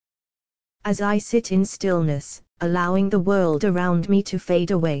As I sit in stillness, allowing the world around me to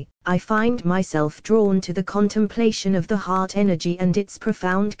fade away, I find myself drawn to the contemplation of the heart energy and its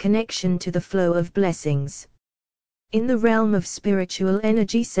profound connection to the flow of blessings. In the realm of spiritual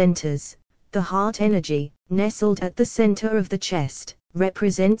energy centers, the heart energy, nestled at the center of the chest,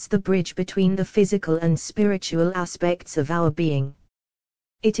 represents the bridge between the physical and spiritual aspects of our being.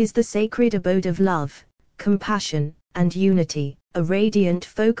 It is the sacred abode of love, compassion, and unity, a radiant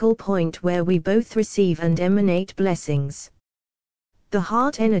focal point where we both receive and emanate blessings. The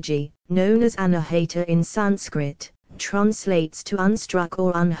heart energy, known as anahata in Sanskrit, translates to unstruck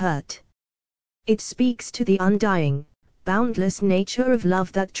or unhurt. It speaks to the undying, boundless nature of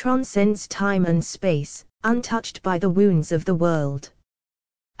love that transcends time and space, untouched by the wounds of the world.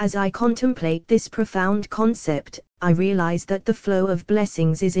 As I contemplate this profound concept, I realize that the flow of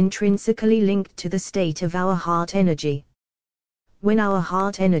blessings is intrinsically linked to the state of our heart energy. When our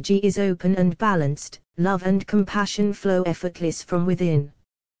heart energy is open and balanced, love and compassion flow effortless from within.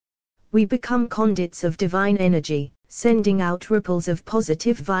 We become conduits of divine energy, sending out ripples of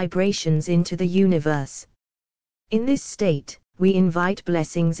positive vibrations into the universe. In this state, we invite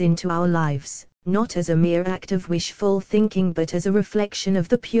blessings into our lives, not as a mere act of wishful thinking but as a reflection of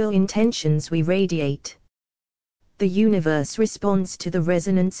the pure intentions we radiate. The universe responds to the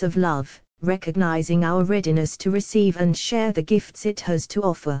resonance of love, recognizing our readiness to receive and share the gifts it has to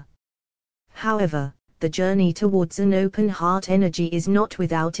offer. However, the journey towards an open heart energy is not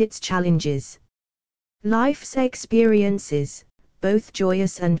without its challenges. Life's experiences, both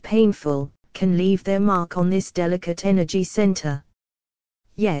joyous and painful, can leave their mark on this delicate energy center.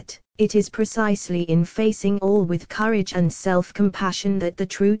 Yet, it is precisely in facing all with courage and self-compassion that the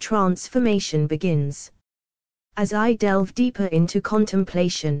true transformation begins. As I delve deeper into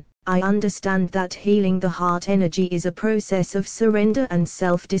contemplation, I understand that healing the heart energy is a process of surrender and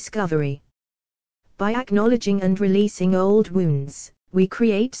self-discovery. By acknowledging and releasing old wounds, we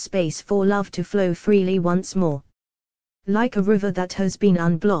create space for love to flow freely once more. Like a river that has been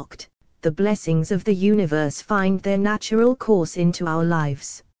unblocked, the blessings of the universe find their natural course into our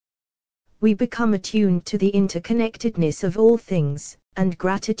lives. We become attuned to the interconnectedness of all things, and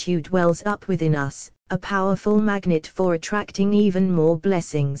gratitude wells up within us, a powerful magnet for attracting even more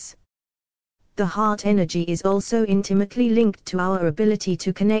blessings. The heart energy is also intimately linked to our ability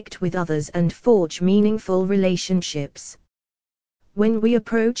to connect with others and forge meaningful relationships. When we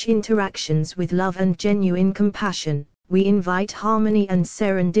approach interactions with love and genuine compassion, we invite harmony and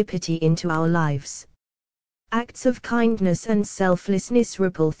serendipity into our lives. Acts of kindness and selflessness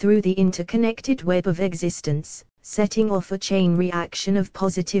ripple through the interconnected web of existence, setting off a chain reaction of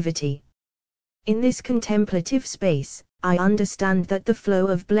positivity. In this contemplative space, I understand that the flow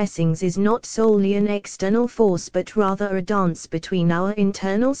of blessings is not solely an external force but rather a dance between our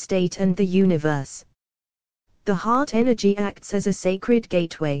internal state and the universe. The heart energy acts as a sacred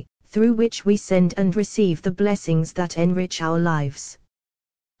gateway, through which we send and receive the blessings that enrich our lives.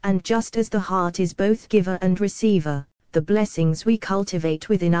 And just as the heart is both giver and receiver, the blessings we cultivate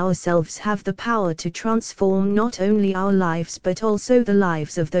within ourselves have the power to transform not only our lives but also the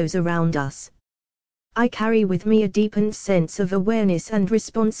lives of those around us. I carry with me a deepened sense of awareness and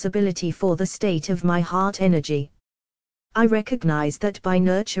responsibility for the state of my heart energy. I recognize that by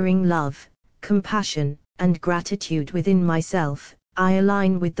nurturing love, compassion, and gratitude within myself, I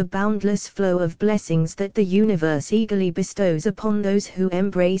align with the boundless flow of blessings that the universe eagerly bestows upon those who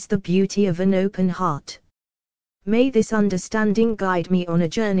embrace the beauty of an open heart. May this understanding guide me on a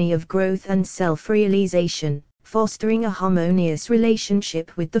journey of growth and self-realization, fostering a harmonious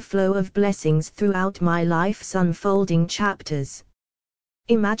relationship with the flow of blessings throughout my life's unfolding chapters.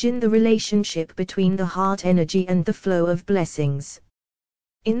 Imagine the relationship between the heart energy and the flow of blessings.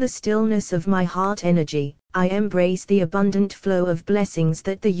 In the stillness of my heart energy, I embrace the abundant flow of blessings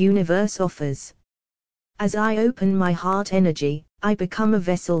that the universe offers. As I open my heart energy, I become a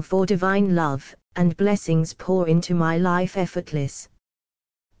vessel for divine love, and blessings pour into my life effortless.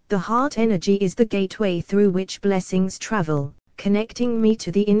 The heart energy is the gateway through which blessings travel, connecting me to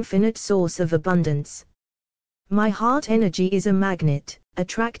the infinite source of abundance. My heart energy is a magnet,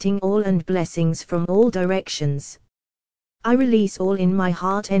 attracting all and blessings from all directions. I release all in my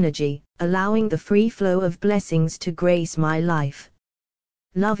heart energy, allowing the free flow of blessings to grace my life.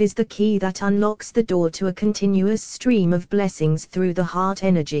 Love is the key that unlocks the door to a continuous stream of blessings through the heart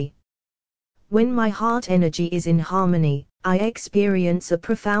energy. When my heart energy is in harmony, I experience a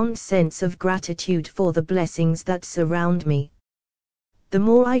profound sense of gratitude for the blessings that surround me. The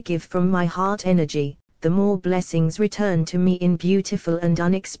more I give from my heart energy, the more blessings return to me in beautiful and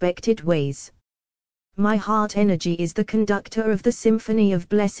unexpected ways. My heart energy is the conductor of the symphony of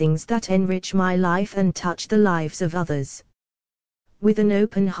blessings that enrich my life and touch the lives of others. With an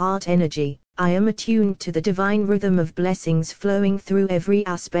open heart energy, I am attuned to the divine rhythm of blessings flowing through every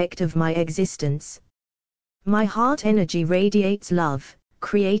aspect of my existence. My heart energy radiates love,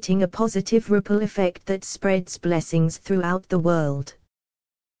 creating a positive ripple effect that spreads blessings throughout the world.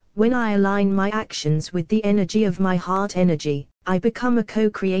 When I align my actions with the energy of my heart energy, I become a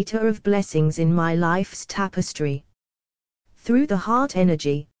co-creator of blessings in my life's tapestry. Through the heart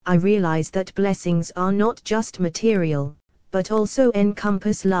energy, I realize that blessings are not just material, but also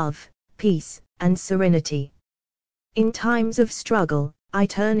encompass love, peace, and serenity. In times of struggle, I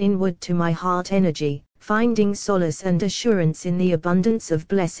turn inward to my heart energy, finding solace and assurance in the abundance of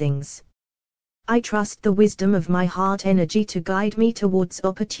blessings. I trust the wisdom of my heart energy to guide me towards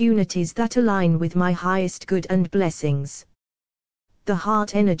opportunities that align with my highest good and blessings. The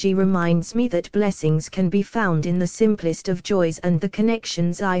heart energy reminds me that blessings can be found in the simplest of joys and the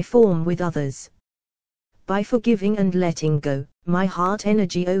connections I form with others. By forgiving and letting go, my heart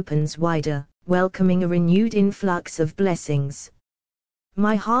energy opens wider, welcoming a renewed influx of blessings.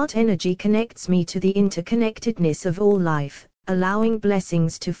 My heart energy connects me to the interconnectedness of all life, allowing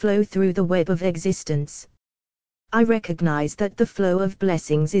blessings to flow through the web of existence. I recognize that the flow of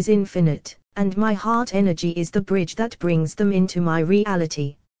blessings is infinite, and my heart energy is the bridge that brings them into my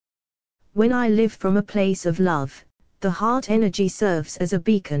reality. When I live from a place of love, the heart energy serves as a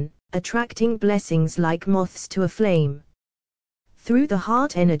beacon, attracting blessings like moths to a flame. Through the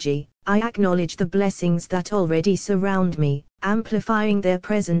heart energy, I acknowledge the blessings that already surround me, amplifying their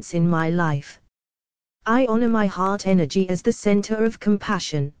presence in my life. I honor my heart energy as the center of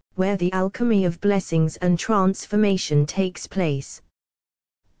compassion, where the alchemy of blessings and transformation takes place.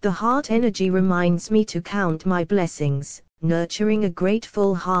 The heart energy reminds me to count my blessings, nurturing a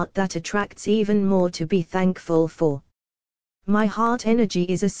grateful heart that attracts even more to be thankful for. My heart energy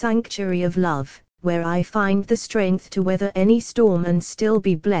is a sanctuary of love, where I find the strength to weather any storm and still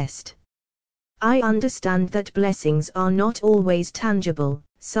be blessed. I understand that blessings are not always tangible,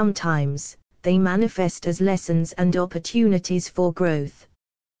 sometimes they manifest as lessons and opportunities for growth.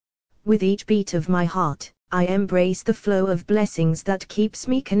 With each beat of my heart, I embrace the flow of blessings that keeps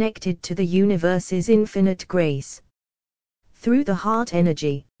me connected to the universe's infinite grace. Through the heart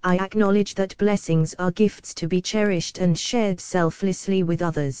energy, I acknowledge that blessings are gifts to be cherished and shared selflessly with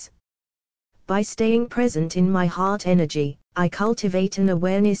others. By staying present in my heart energy, I cultivate an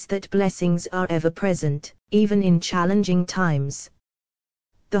awareness that blessings are ever present, even in challenging times.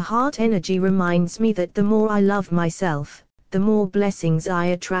 The heart energy reminds me that the more I love myself, the more blessings I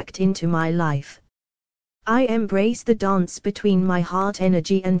attract into my life. I embrace the dance between my heart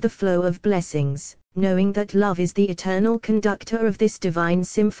energy and the flow of blessings, knowing that love is the eternal conductor of this divine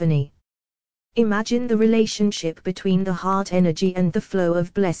symphony. Imagine the relationship between the heart energy and the flow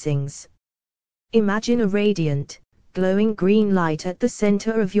of blessings. Imagine a radiant, glowing green light at the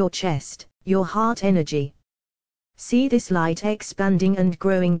center of your chest, your heart energy. See this light expanding and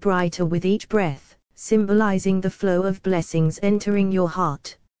growing brighter with each breath, symbolizing the flow of blessings entering your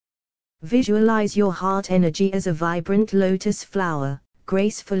heart. Visualize your heart energy as a vibrant lotus flower,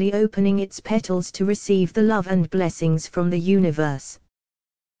 gracefully opening its petals to receive the love and blessings from the universe.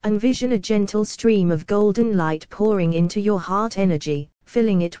 Envision a gentle stream of golden light pouring into your heart energy,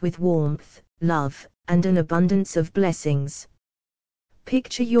 filling it with warmth, love, and an abundance of blessings.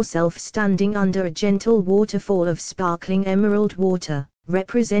 Picture yourself standing under a gentle waterfall of sparkling emerald water,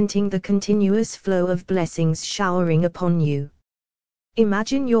 representing the continuous flow of blessings showering upon you.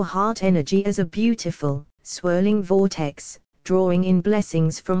 Imagine your heart energy as a beautiful, swirling vortex, drawing in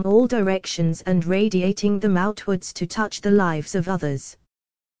blessings from all directions and radiating them outwards to touch the lives of others.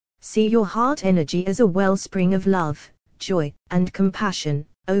 See your heart energy as a wellspring of love, joy, and compassion,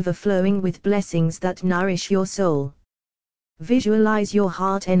 overflowing with blessings that nourish your soul. Visualize your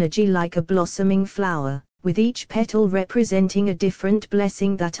heart energy like a blossoming flower, with each petal representing a different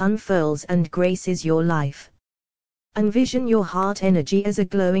blessing that unfurls and graces your life. Envision your heart energy as a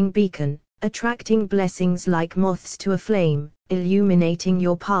glowing beacon, attracting blessings like moths to a flame, illuminating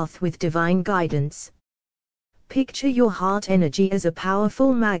your path with divine guidance. Picture your heart energy as a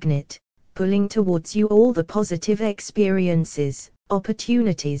powerful magnet, pulling towards you all the positive experiences,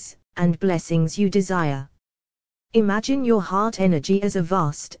 opportunities, and blessings you desire. Imagine your heart energy as a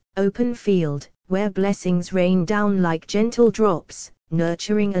vast, open field, where blessings rain down like gentle drops,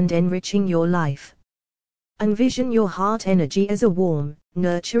 nurturing and enriching your life. Envision your heart energy as a warm,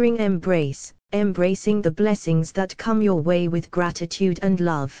 nurturing embrace, embracing the blessings that come your way with gratitude and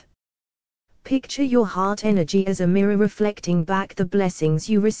love. Picture your heart energy as a mirror reflecting back the blessings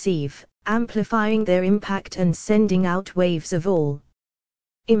you receive, amplifying their impact and sending out waves of awe.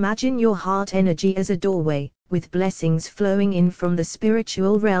 Imagine your heart energy as a doorway, with blessings flowing in from the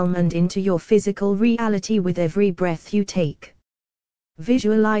spiritual realm and into your physical reality with every breath you take.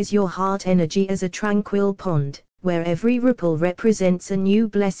 Visualize your heart energy as a tranquil pond, where every ripple represents a new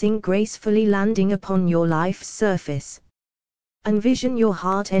blessing gracefully landing upon your life's surface. Envision your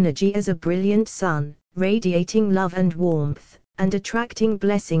heart energy as a brilliant sun, radiating love and warmth, and attracting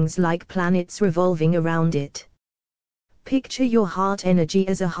blessings like planets revolving around it. Picture your heart energy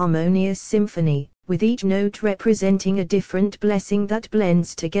as a harmonious symphony, with each note representing a different blessing that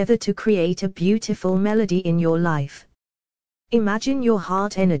blends together to create a beautiful melody in your life. Imagine your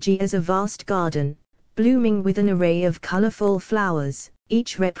heart energy as a vast garden, blooming with an array of colorful flowers,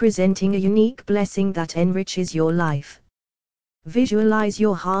 each representing a unique blessing that enriches your life. Visualize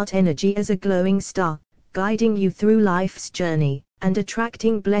your heart energy as a glowing star, guiding you through life's journey, and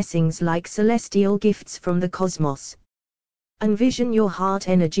attracting blessings like celestial gifts from the cosmos. Envision your heart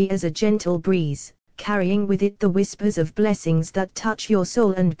energy as a gentle breeze, carrying with it the whispers of blessings that touch your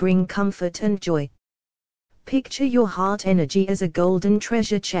soul and bring comfort and joy. Picture your heart energy as a golden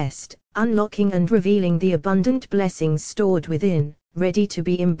treasure chest, unlocking and revealing the abundant blessings stored within, ready to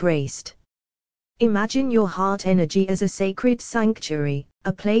be embraced. Imagine your heart energy as a sacred sanctuary,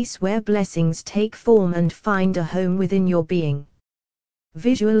 a place where blessings take form and find a home within your being.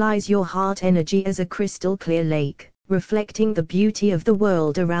 Visualize your heart energy as a crystal clear lake, reflecting the beauty of the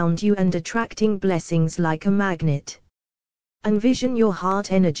world around you and attracting blessings like a magnet. Envision your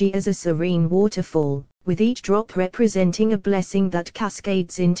heart energy as a serene waterfall, with each drop representing a blessing that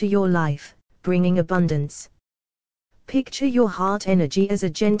cascades into your life, bringing abundance. Picture your heart energy as a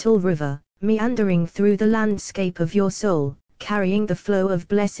gentle river, meandering through the landscape of your soul, carrying the flow of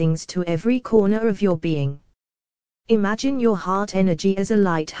blessings to every corner of your being. Imagine your heart energy as a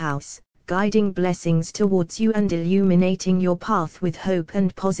lighthouse, guiding blessings towards you and illuminating your path with hope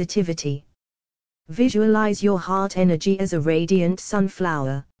and positivity. Visualize your heart energy as a radiant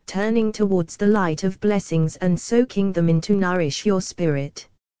sunflower, turning towards the light of blessings and soaking them in to nourish your spirit.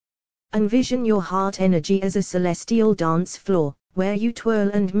 Envision your heart energy as a celestial dance floor, where you twirl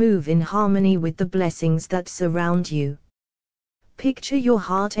and move in harmony with the blessings that surround you. Picture your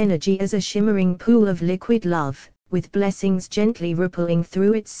heart energy as a shimmering pool of liquid love, with blessings gently rippling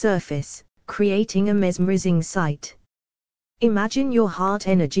through its surface, creating a mesmerizing sight. Imagine your heart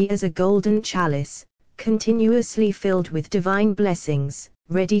energy as a golden chalice, continuously filled with divine blessings,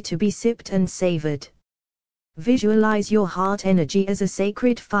 ready to be sipped and savored. Visualize your heart energy as a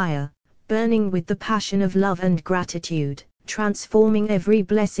sacred fire, burning with the passion of love and gratitude, transforming every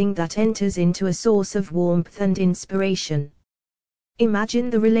blessing that enters into a source of warmth and inspiration. Imagine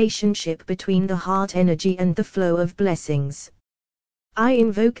the relationship between the heart energy and the flow of blessings. I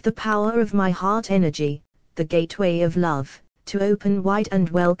invoke the power of my heart energy, the gateway of love, to open wide and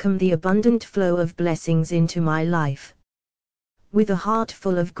welcome the abundant flow of blessings into my life. With a heart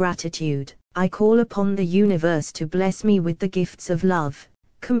full of gratitude, I call upon the universe to bless me with the gifts of love,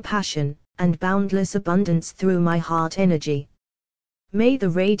 compassion, and boundless abundance through my heart energy. May the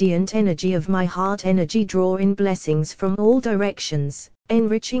radiant energy of my heart energy draw in blessings from all directions,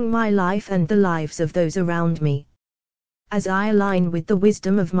 enriching my life and the lives of those around me. As I align with the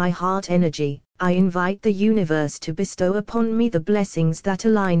wisdom of my heart energy, I invite the universe to bestow upon me the blessings that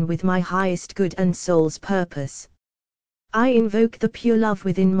align with my highest good and soul's purpose. I invoke the pure love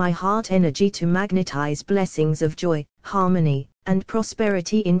within my heart energy to magnetize blessings of joy, harmony, and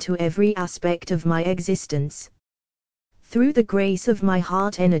prosperity into every aspect of my existence. Through the grace of my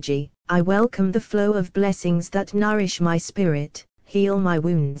heart energy, I welcome the flow of blessings that nourish my spirit, heal my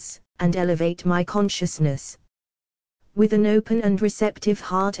wounds, and elevate my consciousness. With an open and receptive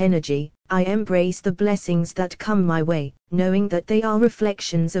heart energy, I embrace the blessings that come my way, knowing that they are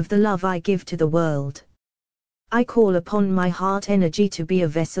reflections of the love I give to the world. I call upon my heart energy to be a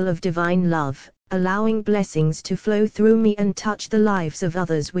vessel of divine love, allowing blessings to flow through me and touch the lives of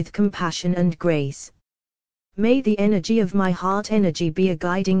others with compassion and grace. May the energy of my heart energy be a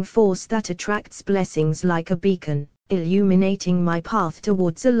guiding force that attracts blessings like a beacon, illuminating my path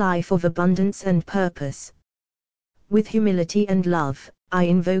towards a life of abundance and purpose. With humility and love, I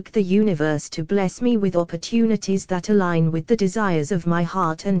invoke the universe to bless me with opportunities that align with the desires of my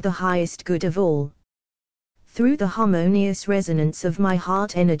heart and the highest good of all. Through the harmonious resonance of my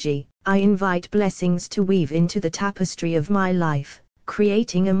heart energy, I invite blessings to weave into the tapestry of my life,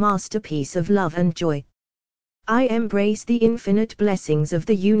 creating a masterpiece of love and joy. I embrace the infinite blessings of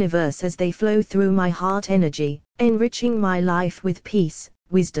the universe as they flow through my heart energy, enriching my life with peace,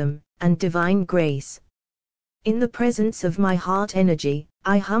 wisdom, and divine grace. In the presence of my heart energy,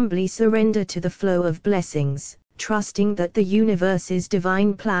 I humbly surrender to the flow of blessings, trusting that the universe's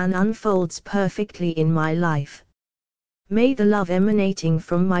divine plan unfolds perfectly in my life. May the love emanating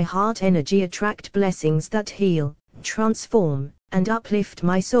from my heart energy attract blessings that heal, transform, and uplift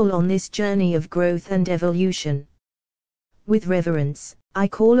my soul on this journey of growth and evolution. With reverence, I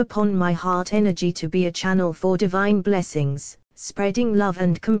call upon my heart energy to be a channel for divine blessings, spreading love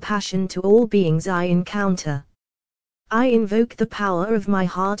and compassion to all beings I encounter. I invoke the power of my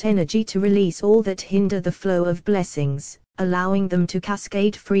heart energy to release all that hinder the flow of blessings, allowing them to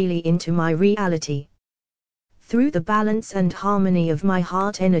cascade freely into my reality. Through the balance and harmony of my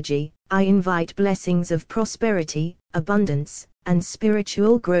heart energy, I invite blessings of prosperity, abundance, and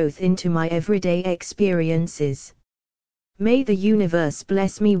spiritual growth into my everyday experiences. May the universe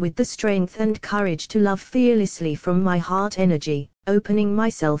bless me with the strength and courage to love fearlessly from my heart energy, opening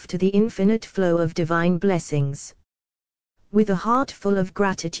myself to the infinite flow of divine blessings. With a heart full of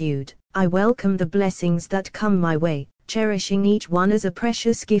gratitude, I welcome the blessings that come my way, cherishing each one as a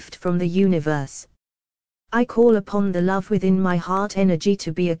precious gift from the universe. I call upon the love within my heart energy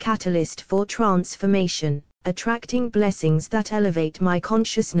to be a catalyst for transformation, attracting blessings that elevate my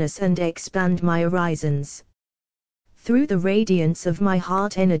consciousness and expand my horizons. Through the radiance of my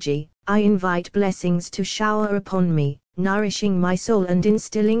heart energy, I invite blessings to shower upon me, nourishing my soul and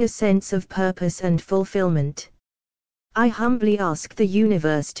instilling a sense of purpose and fulfillment. I humbly ask the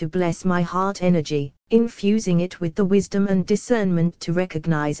universe to bless my heart energy, infusing it with the wisdom and discernment to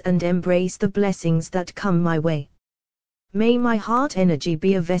recognize and embrace the blessings that come my way. May my heart energy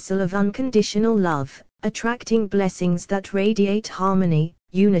be a vessel of unconditional love, attracting blessings that radiate harmony,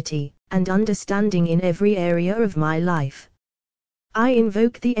 unity, and understanding in every area of my life. I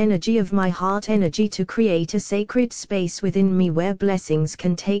invoke the energy of my heart energy to create a sacred space within me where blessings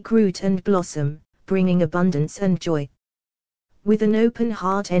can take root and blossom, bringing abundance and joy. With an open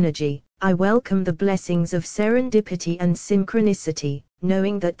heart energy, I welcome the blessings of serendipity and synchronicity,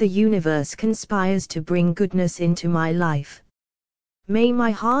 knowing that the universe conspires to bring goodness into my life. May my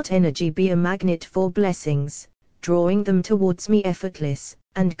heart energy be a magnet for blessings, drawing them towards me effortless,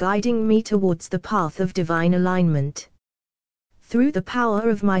 and guiding me towards the path of divine alignment. Through the power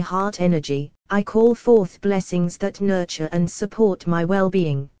of my heart energy, I call forth blessings that nurture and support my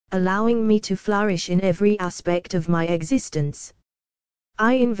well-being, allowing me to flourish in every aspect of my existence.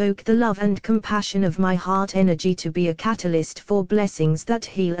 I invoke the love and compassion of my heart energy to be a catalyst for blessings that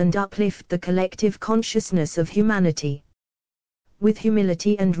heal and uplift the collective consciousness of humanity. With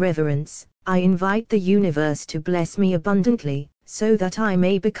humility and reverence, I invite the universe to bless me abundantly, so that I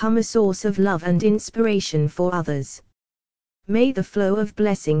may become a source of love and inspiration for others. May the flow of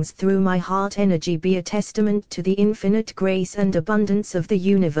blessings through my heart energy be a testament to the infinite grace and abundance of the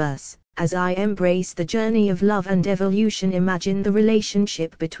universe. As I embrace the journey of love and evolution, imagine the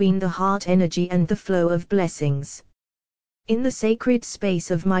relationship between the heart energy and the flow of blessings. In the sacred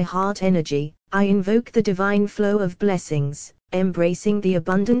space of my heart energy, I invoke the divine flow of blessings, embracing the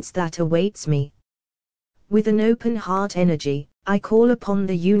abundance that awaits me. With an open heart energy, I call upon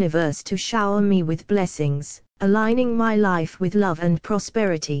the universe to shower me with blessings, aligning my life with love and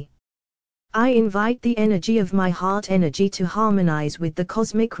prosperity. I invite the energy of my heart energy to harmonize with the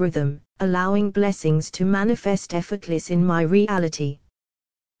cosmic rhythm, allowing blessings to manifest effortless in my reality.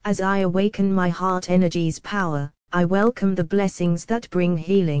 As I awaken my heart energy's power, I welcome the blessings that bring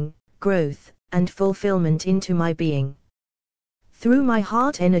healing, growth, and fulfillment into my being. Through my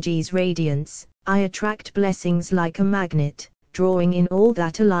heart energy's radiance, I attract blessings like a magnet, drawing in all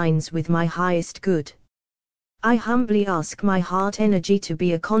that aligns with my highest good. I humbly ask my heart energy to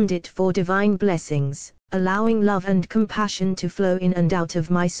be a conduit for divine blessings, allowing love and compassion to flow in and out of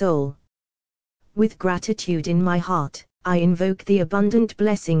my soul. With gratitude in my heart, I invoke the abundant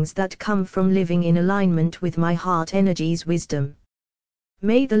blessings that come from living in alignment with my heart energy's wisdom.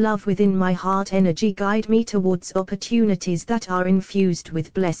 May the love within my heart energy guide me towards opportunities that are infused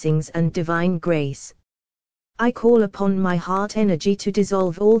with blessings and divine grace. I call upon my heart energy to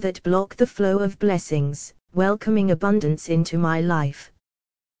dissolve all that block the flow of blessings, welcoming abundance into my life.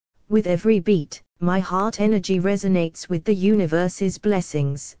 With every beat, my heart energy resonates with the universe's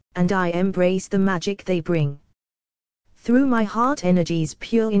blessings, and I embrace the magic they bring. Through my heart energy's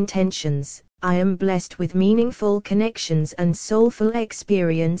pure intentions, I am blessed with meaningful connections and soulful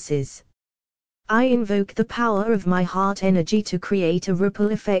experiences. I invoke the power of my heart energy to create a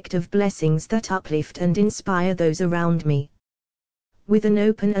ripple effect of blessings that uplift and inspire those around me. With an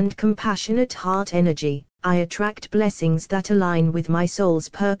open and compassionate heart energy, I attract blessings that align with my soul's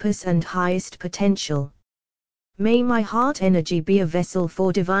purpose and highest potential. May my heart energy be a vessel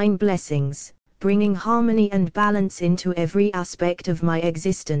for divine blessings, bringing harmony and balance into every aspect of my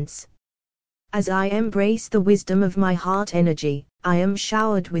existence. As I embrace the wisdom of my heart energy, I am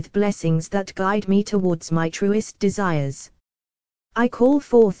showered with blessings that guide me towards my truest desires. I call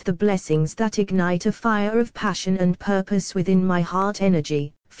forth the blessings that ignite a fire of passion and purpose within my heart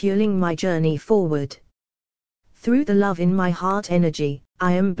energy, fueling my journey forward. Through the love in my heart energy,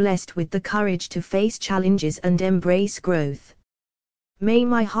 I am blessed with the courage to face challenges and embrace growth. May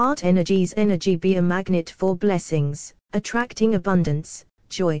my heart energy's energy be a magnet for blessings, attracting abundance,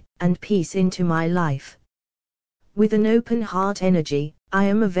 joy, and peace into my life. With an open heart energy, I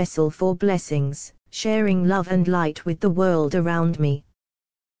am a vessel for blessings, sharing love and light with the world around me.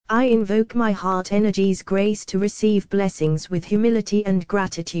 I invoke my heart energy's grace to receive blessings with humility and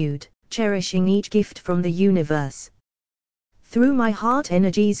gratitude, cherishing each gift from the universe. Through my heart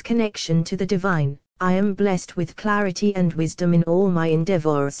energy's connection to the divine, I am blessed with clarity and wisdom in all my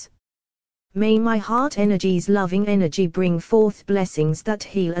endeavors. May my heart energy's loving energy bring forth blessings that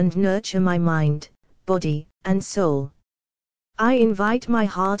heal and nurture my mind, body, and soul. I invite my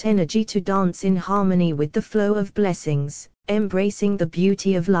heart energy to dance in harmony with the flow of blessings, embracing the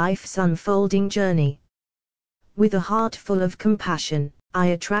beauty of life's unfolding journey. With a heart full of compassion, I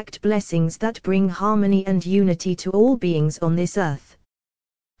attract blessings that bring harmony and unity to all beings on this earth.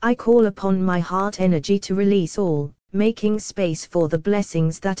 I call upon my heart energy to release all, making space for the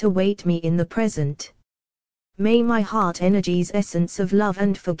blessings that await me in the present. May my heart energy's essence of love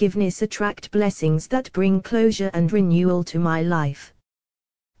and forgiveness attract blessings that bring closure and renewal to my life.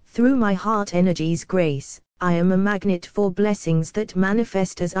 Through my heart energy's grace, I am a magnet for blessings that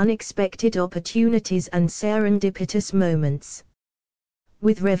manifest as unexpected opportunities and serendipitous moments.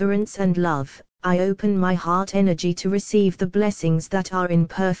 With reverence and love, I open my heart energy to receive the blessings that are in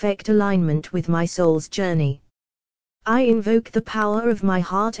perfect alignment with my soul's journey. I invoke the power of my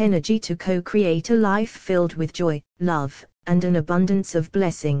heart energy to co-create a life filled with joy, love, and an abundance of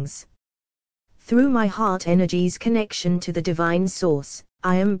blessings. Through my heart energy's connection to the divine source,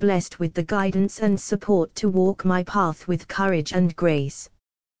 I am blessed with the guidance and support to walk my path with courage and grace.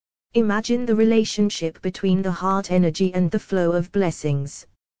 Imagine the relationship between the heart energy and the flow of blessings.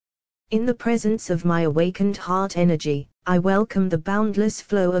 In the presence of my awakened heart energy, I welcome the boundless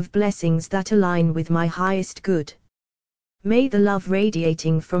flow of blessings that align with my highest good. May the love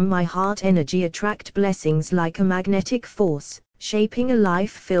radiating from my heart energy attract blessings like a magnetic force, shaping a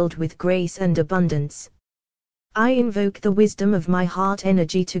life filled with grace and abundance. I invoke the wisdom of my heart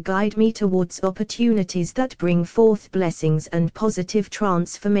energy to guide me towards opportunities that bring forth blessings and positive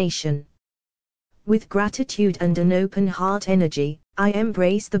transformation. With gratitude and an open heart energy, I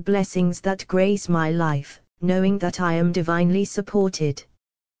embrace the blessings that grace my life, knowing that I am divinely supported.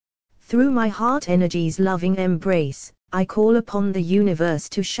 Through my heart energy's loving embrace, I call upon the universe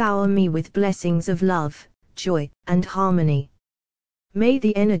to shower me with blessings of love, joy, and harmony. May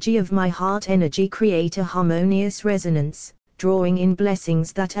the energy of my heart energy create a harmonious resonance, drawing in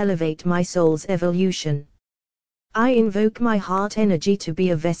blessings that elevate my soul's evolution. I invoke my heart energy to be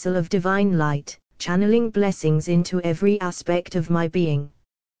a vessel of divine light, channeling blessings into every aspect of my being.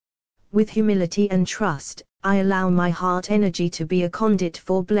 With humility and trust, I allow my heart energy to be a conduit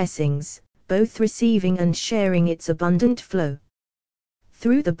for blessings, both receiving and sharing its abundant flow.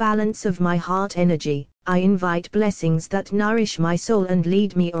 Through the balance of my heart energy, I invite blessings that nourish my soul and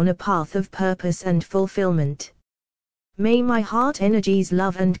lead me on a path of purpose and fulfillment. May my heart energy's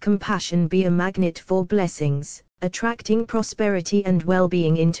love and compassion be a magnet for blessings, attracting prosperity and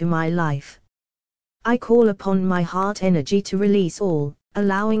well-being into my life. I call upon my heart energy to release all,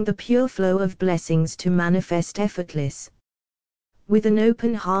 allowing the pure flow of blessings to manifest effortless. With an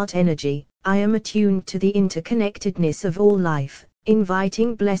open heart energy, I am attuned to the interconnectedness of all life,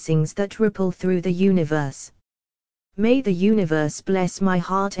 inviting blessings that ripple through the universe. May the universe bless my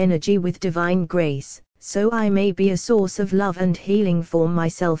heart energy with divine grace, so I may be a source of love and healing for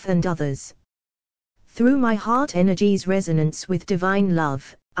myself and others. Through my heart energy's resonance with divine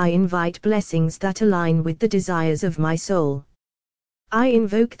love, I invite blessings that align with the desires of my soul. I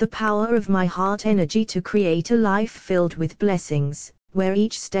invoke the power of my heart energy to create a life filled with blessings, where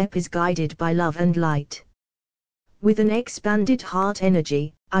each step is guided by love and light. With an expanded heart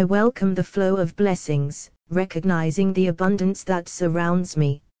energy, I welcome the flow of blessings, recognizing the abundance that surrounds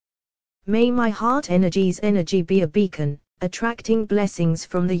me. May my heart energy's energy be a beacon, attracting blessings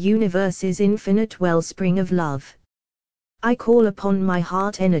from the universe's infinite wellspring of love. I call upon my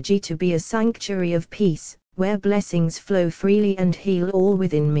heart energy to be a sanctuary of peace, where blessings flow freely and heal all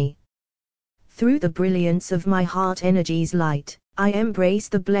within me. Through the brilliance of my heart energy's light, I embrace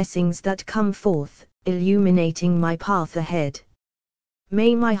the blessings that come forth, illuminating my path ahead.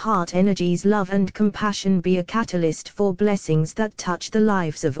 May my heart energies love and compassion be a catalyst for blessings that touch the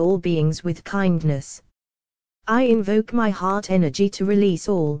lives of all beings with kindness. I invoke my heart energy to release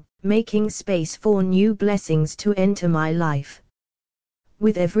all, making space for new blessings to enter my life.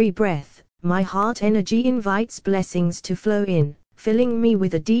 With every breath, my heart energy invites blessings to flow in, filling me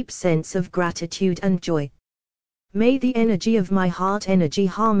with a deep sense of gratitude and joy. May the energy of my heart energy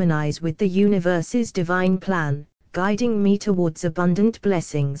harmonize with the universe's divine plan, guiding me towards abundant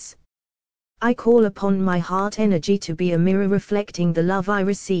blessings. I call upon my heart energy to be a mirror reflecting the love I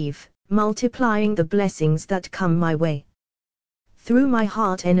receive, multiplying the blessings that come my way. Through my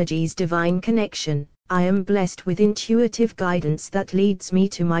heart energy's divine connection, I am blessed with intuitive guidance that leads me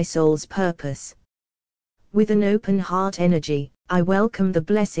to my soul's purpose. With an open heart energy, I welcome the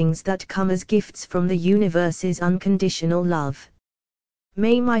blessings that come as gifts from the universe's unconditional love.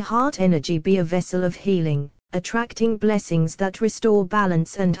 May my heart energy be a vessel of healing, attracting blessings that restore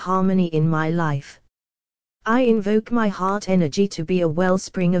balance and harmony in my life. I invoke my heart energy to be a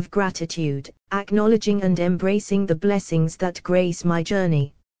wellspring of gratitude, acknowledging and embracing the blessings that grace my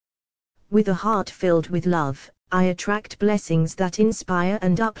journey. With a heart filled with love, I attract blessings that inspire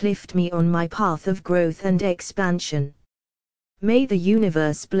and uplift me on my path of growth and expansion. May the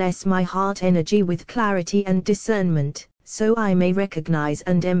universe bless my heart energy with clarity and discernment, so I may recognize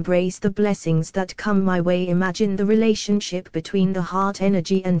and embrace the blessings that come my way. Imagine the relationship between the heart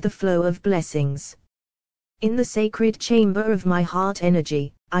energy and the flow of blessings. In the sacred chamber of my heart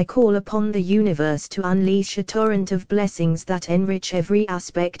energy, I call upon the universe to unleash a torrent of blessings that enrich every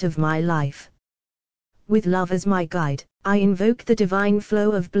aspect of my life. With love as my guide, I invoke the divine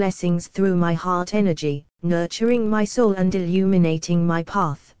flow of blessings through my heart energy, nurturing my soul and illuminating my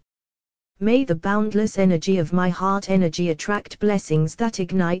path. May the boundless energy of my heart energy attract blessings that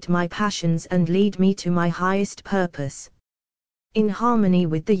ignite my passions and lead me to my highest purpose. In harmony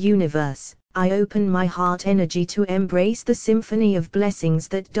with the universe, I open my heart energy to embrace the symphony of blessings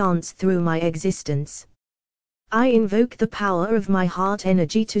that dance through my existence. I invoke the power of my heart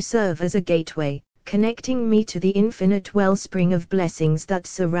energy to serve as a gateway, connecting me to the infinite wellspring of blessings that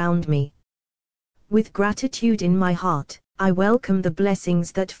surround me. With gratitude in my heart, I welcome the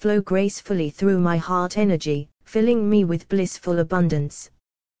blessings that flow gracefully through my heart energy, filling me with blissful abundance.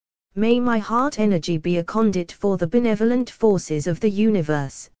 May my heart energy be a conduit for the benevolent forces of the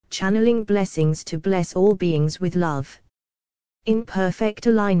universe, channeling blessings to bless all beings with love. In perfect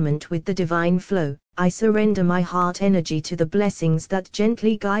alignment with the divine flow, I surrender my heart energy to the blessings that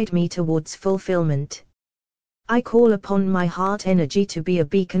gently guide me towards fulfillment. I call upon my heart energy to be a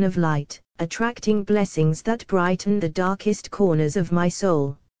beacon of light, attracting blessings that brighten the darkest corners of my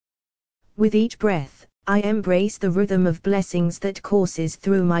soul. With each breath, I embrace the rhythm of blessings that courses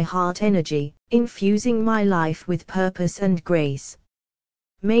through my heart energy, infusing my life with purpose and grace.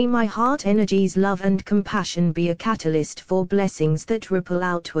 May my heart energy's love and compassion be a catalyst for blessings that ripple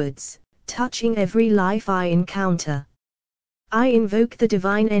outwards, touching every life I encounter. I invoke the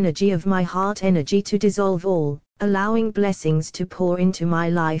divine energy of my heart energy to dissolve all, allowing blessings to pour into my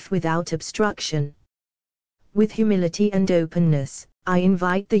life without obstruction. With humility and openness, I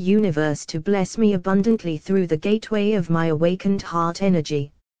invite the universe to bless me abundantly through the gateway of my awakened heart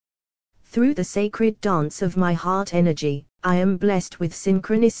energy. Through the sacred dance of my heart energy, I am blessed with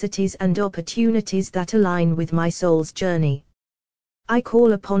synchronicities and opportunities that align with my soul's journey. I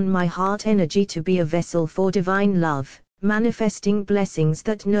call upon my heart energy to be a vessel for divine love, manifesting blessings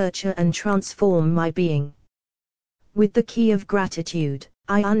that nurture and transform my being. With the key of gratitude,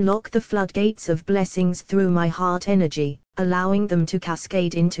 I unlock the floodgates of blessings through my heart energy, allowing them to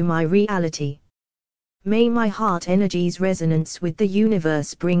cascade into my reality. May my heart energy's resonance with the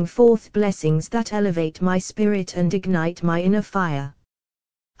universe bring forth blessings that elevate my spirit and ignite my inner fire.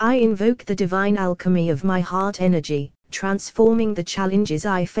 I invoke the divine alchemy of my heart energy, transforming the challenges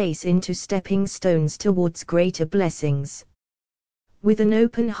I face into stepping stones towards greater blessings. With an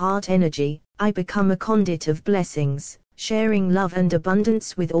open heart energy, I become a conduit of blessings, sharing love and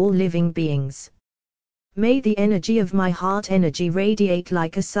abundance with all living beings. May the energy of my heart energy radiate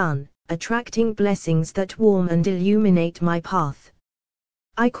like a sun, attracting blessings that warm and illuminate my path.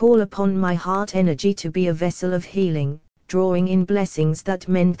 I call upon my heart energy to be a vessel of healing, drawing in blessings that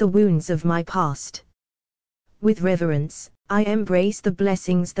mend the wounds of my past. With reverence, I embrace the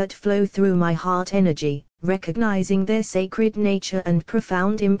blessings that flow through my heart energy, recognizing their sacred nature and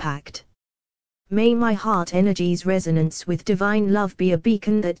profound impact. May my heart energy's resonance with divine love be a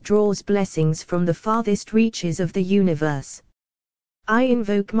beacon that draws blessings from the farthest reaches of the universe. I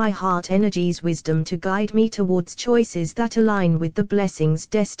invoke my heart energy's wisdom to guide me towards choices that align with the blessings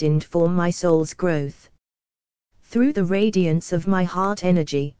destined for my soul's growth. Through the radiance of my heart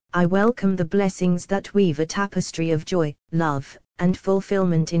energy, I welcome the blessings that weave a tapestry of joy, love, and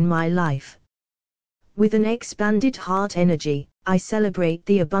fulfillment in my life. With an expanded heart energy, I celebrate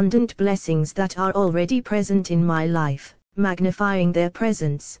the abundant blessings that are already present in my life, magnifying their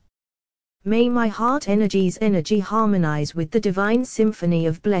presence. May my heart energy harmonize with the divine symphony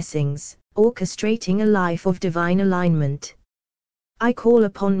of blessings, orchestrating a life of divine alignment. I call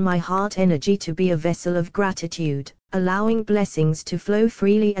upon my heart energy to be a vessel of gratitude, allowing blessings to flow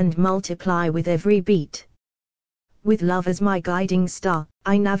freely and multiply with every beat. With love as my guiding star,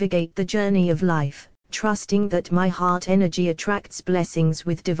 I navigate the journey of life, trusting that my heart energy attracts blessings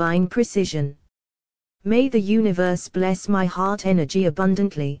with divine precision. May the universe bless my heart energy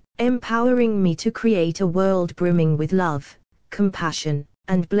abundantly, empowering me to create a world brimming with love, compassion,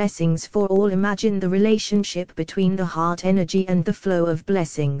 and blessings for all. Imagine the relationship between the heart energy and the flow of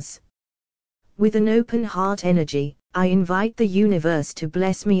blessings. With an open heart energy, I invite the universe to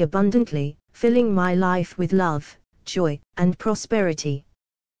bless me abundantly, filling my life with love, joy, and prosperity.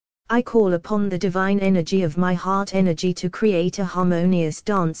 I call upon the divine energy of my heart energy to create a harmonious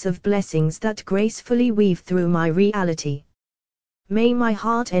dance of blessings that gracefully weave through my reality. May my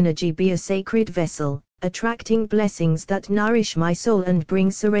heart energy be a sacred vessel, attracting blessings that nourish my soul and bring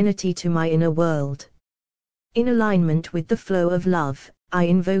serenity to my inner world. In alignment with the flow of love, I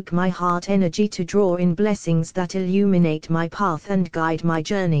invoke my heart energy to draw in blessings that illuminate my path and guide my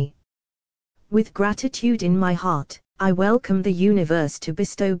journey. With gratitude in my heart, I welcome the universe to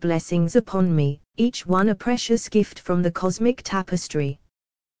bestow blessings upon me, each one a precious gift from the cosmic tapestry.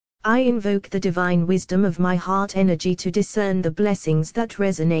 I invoke the divine wisdom of my heart energy to discern the blessings that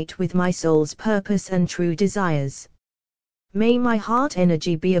resonate with my soul's purpose and true desires. May my heart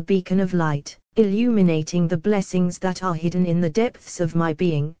energy be a beacon of light, illuminating the blessings that are hidden in the depths of my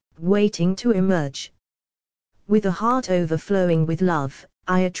being, waiting to emerge. With a heart overflowing with love,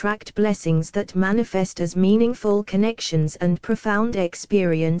 I attract blessings that manifest as meaningful connections and profound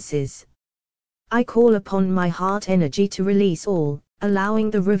experiences. I call upon my heart energy to release all, allowing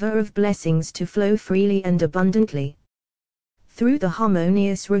the river of blessings to flow freely and abundantly. Through the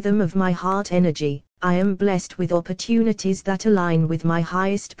harmonious rhythm of my heart energy, I am blessed with opportunities that align with my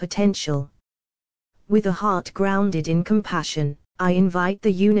highest potential. With a heart grounded in compassion, I invite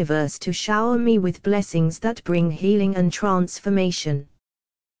the universe to shower me with blessings that bring healing and transformation.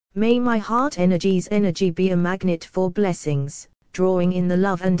 May my heart energy be a magnet for blessings, drawing in the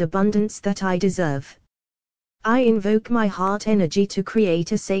love and abundance that I deserve. I invoke my heart energy to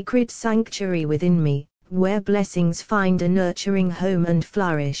create a sacred sanctuary within me, where blessings find a nurturing home and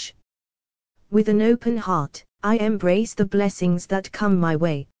flourish. With an open heart, I embrace the blessings that come my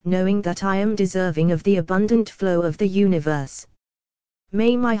way, knowing that I am deserving of the abundant flow of the universe.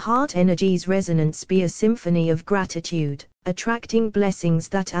 May my heart energy's resonance be a symphony of gratitude, attracting blessings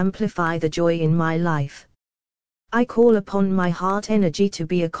that amplify the joy in my life. I call upon my heart energy to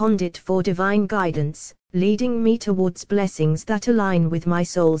be a conduit for divine guidance, leading me towards blessings that align with my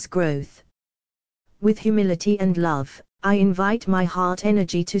soul's growth. With humility and love, I invite my heart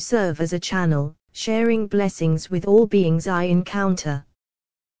energy to serve as a channel, sharing blessings with all beings I encounter.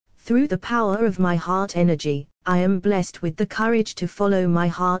 Through the power of my heart energy, I am blessed with the courage to follow my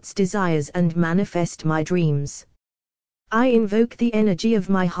heart's desires and manifest my dreams. I invoke the energy of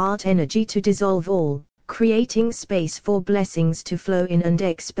my heart energy to dissolve all, creating space for blessings to flow in and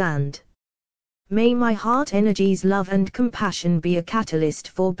expand. May my heart energy's love and compassion be a catalyst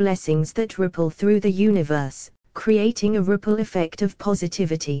for blessings that ripple through the universe, creating a ripple effect of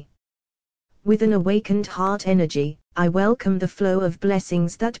positivity. With an awakened heart energy, I welcome the flow of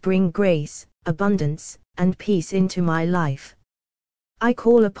blessings that bring grace, abundance, and peace into my life. I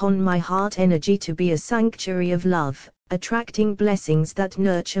call upon my heart energy to be a sanctuary of love, attracting blessings that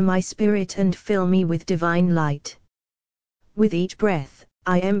nurture my spirit and fill me with divine light. With each breath,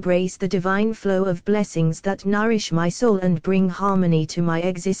 I embrace the divine flow of blessings that nourish my soul and bring harmony to my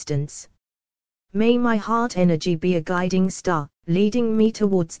existence. May my heart energy be a guiding star, leading me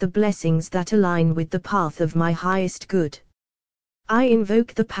towards the blessings that align with the path of my highest good. I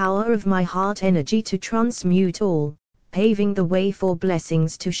invoke the power of my heart energy to transmute all, paving the way for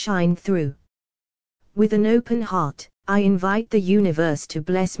blessings to shine through. With an open heart, I invite the universe to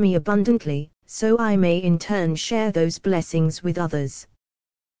bless me abundantly, so I may in turn share those blessings with others.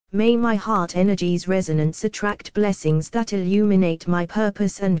 May my heart energy's resonance attract blessings that illuminate my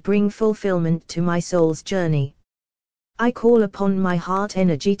purpose and bring fulfillment to my soul's journey. I call upon my heart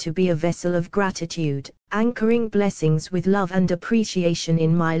energy to be a vessel of gratitude, anchoring blessings with love and appreciation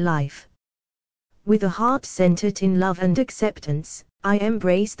in my life. With a heart centered in love and acceptance, I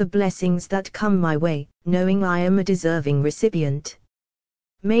embrace the blessings that come my way, knowing I am a deserving recipient.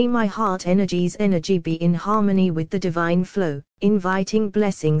 May my heart energy be in harmony with the divine flow, inviting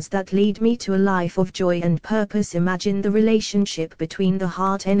blessings that lead me to a life of joy and purpose. Imagine the relationship between the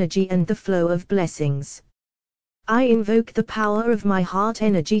heart energy and the flow of blessings. I invoke the power of my heart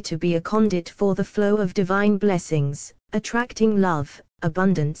energy to be a conduit for the flow of divine blessings, attracting love,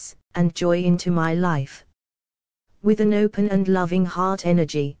 abundance, and joy into my life. With an open and loving heart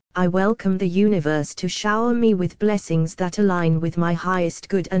energy, I welcome the universe to shower me with blessings that align with my highest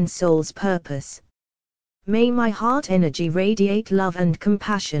good and soul's purpose. May my heart energy radiate love and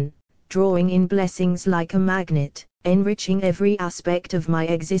compassion, drawing in blessings like a magnet, enriching every aspect of my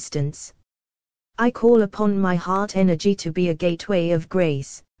existence. I call upon my heart energy to be a gateway of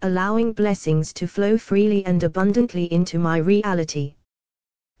grace, allowing blessings to flow freely and abundantly into my reality.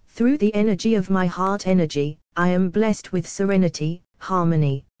 Through the energy of my heart energy, I am blessed with serenity,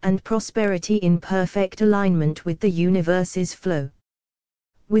 harmony, and prosperity in perfect alignment with the universe's flow.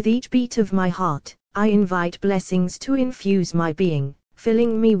 With each beat of my heart, I invite blessings to infuse my being,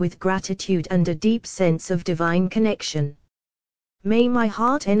 filling me with gratitude and a deep sense of divine connection. May my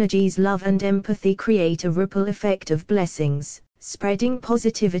heart energy's love and empathy create a ripple effect of blessings, spreading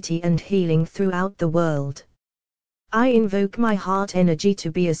positivity and healing throughout the world. I invoke my heart energy to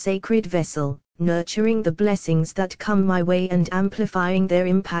be a sacred vessel, nurturing the blessings that come my way and amplifying their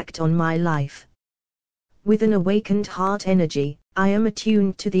impact on my life. With an awakened heart energy, I am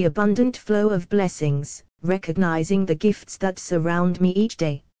attuned to the abundant flow of blessings, recognizing the gifts that surround me each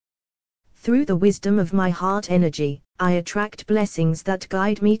day. Through the wisdom of my heart energy, I attract blessings that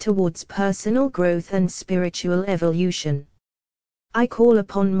guide me towards personal growth and spiritual evolution. I call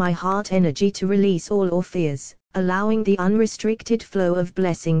upon my heart energy to release all our fears, allowing the unrestricted flow of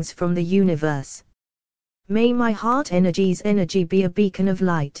blessings from the universe. May my heart energy be a beacon of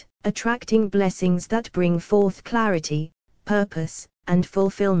light, attracting blessings that bring forth clarity, purpose, and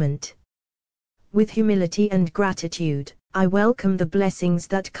fulfillment. With humility and gratitude, I welcome the blessings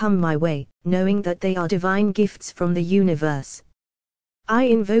that come my way, knowing that they are divine gifts from the universe. I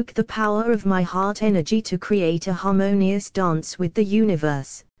invoke the power of my heart energy to create a harmonious dance with the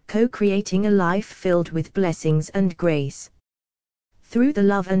universe, co-creating a life filled with blessings and grace. Through the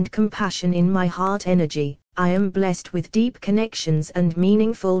love and compassion in my heart energy, I am blessed with deep connections and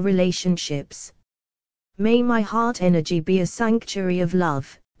meaningful relationships. May my heart energy be a sanctuary of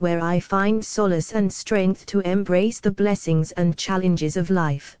love, where I find solace and strength to embrace the blessings and challenges of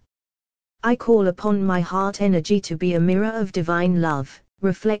life. I call upon my heart energy to be a mirror of divine love,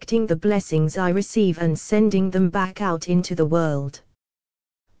 reflecting the blessings I receive and sending them back out into the world.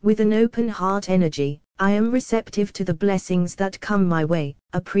 With an open heart energy, I am receptive to the blessings that come my way,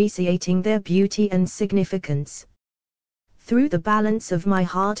 appreciating their beauty and significance. Through the balance of my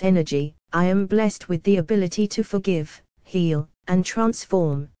heart energy, I am blessed with the ability to forgive, heal, and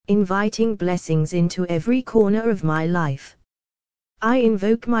transform, inviting blessings into every corner of my life. I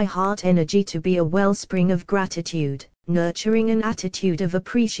invoke my heart energy to be a wellspring of gratitude, nurturing an attitude of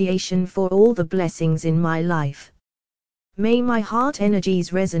appreciation for all the blessings in my life. May my heart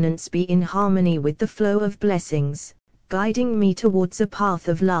energy's resonance be in harmony with the flow of blessings, guiding me towards a path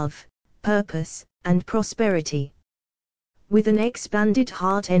of love, purpose, and prosperity. With an expanded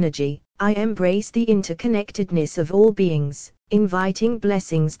heart energy, I embrace the interconnectedness of all beings, inviting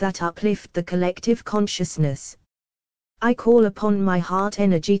blessings that uplift the collective consciousness. I call upon my heart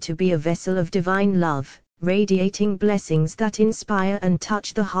energy to be a vessel of divine love, radiating blessings that inspire and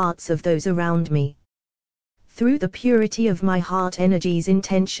touch the hearts of those around me. Through the purity of my heart energy's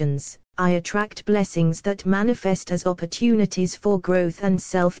intentions, I attract blessings that manifest as opportunities for growth and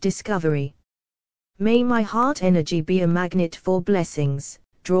self-discovery. May my heart energy be a magnet for blessings,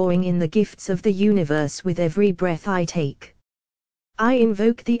 drawing in the gifts of the universe with every breath I take. I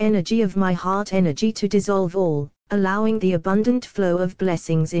invoke the energy of my heart energy to dissolve all, allowing the abundant flow of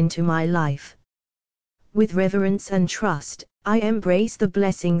blessings into my life. With reverence and trust, I embrace the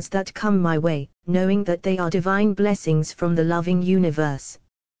blessings that come my way, knowing that they are divine blessings from the loving universe.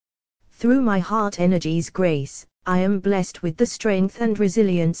 Through my heart energy's grace, I am blessed with the strength and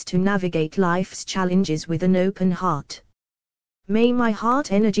resilience to navigate life's challenges with an open heart. May my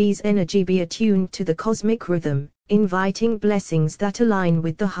heart energy be attuned to the cosmic rhythm, inviting blessings that align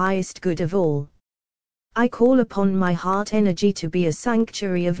with the highest good of all. I call upon my heart energy to be a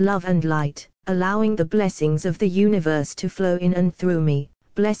sanctuary of love and light, allowing the blessings of the universe to flow in and through me,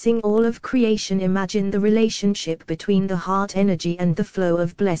 blessing all of creation. Imagine the relationship between the heart energy and the flow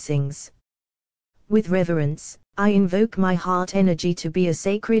of blessings. With reverence, I invoke my heart energy to be a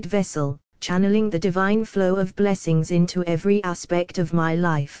sacred vessel, channeling the divine flow of blessings into every aspect of my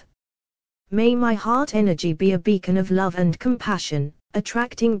life. May my heart energy be a beacon of love and compassion,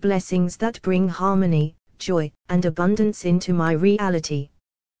 attracting blessings that bring harmony, joy, and abundance into my reality.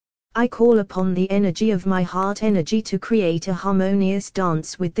 I call upon the energy of my heart energy to create a harmonious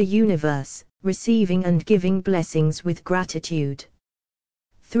dance with the universe, receiving and giving blessings with gratitude.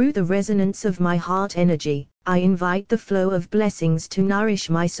 Through the resonance of my heart energy, I invite the flow of blessings to nourish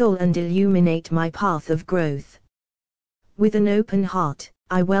my soul and illuminate my path of growth. With an open heart,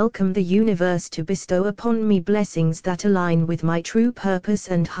 I welcome the universe to bestow upon me blessings that align with my true purpose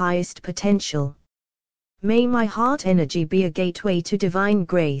and highest potential. May my heart energy be a gateway to divine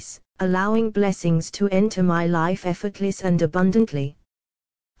grace, allowing blessings to enter my life effortless and abundantly.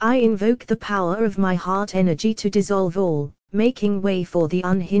 I invoke the power of my heart energy to dissolve all, making way for the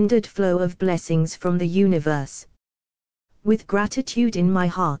unhindered flow of blessings from the universe. With gratitude in my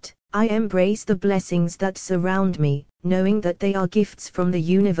heart, I embrace the blessings that surround me, knowing that they are gifts from the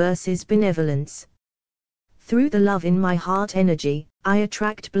universe's benevolence. Through the love in my heart energy, I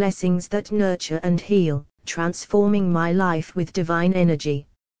attract blessings that nurture and heal, transforming my life with divine energy.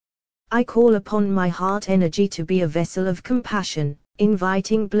 I call upon my heart energy to be a vessel of compassion,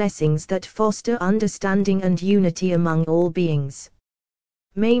 inviting blessings that foster understanding and unity among all beings.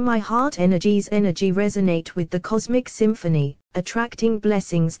 May my heart energy's energy resonate with the cosmic symphony, attracting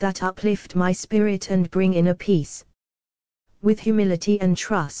blessings that uplift my spirit and bring inner peace. With humility and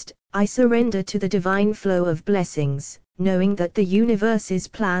trust, I surrender to the divine flow of blessings, knowing that the universe's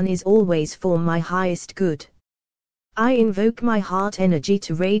plan is always for my highest good. I invoke my heart energy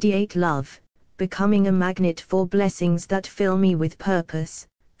to radiate love, becoming a magnet for blessings that fill me with purpose,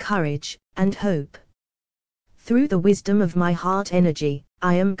 courage, and hope. Through the wisdom of my heart energy,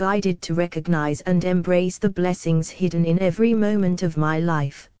 I am guided to recognize and embrace the blessings hidden in every moment of my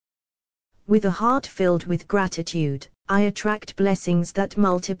life. With a heart filled with gratitude, I attract blessings that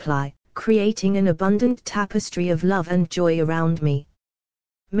multiply, creating an abundant tapestry of love and joy around me.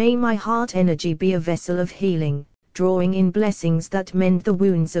 May my heart energy be a vessel of healing, drawing in blessings that mend the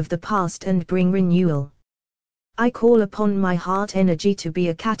wounds of the past and bring renewal. I call upon my heart energy to be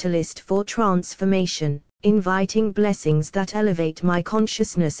a catalyst for transformation, inviting blessings that elevate my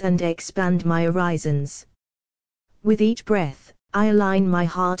consciousness and expand my horizons. With each breath, I align my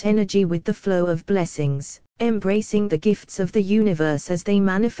heart energy with the flow of blessings, embracing the gifts of the universe as they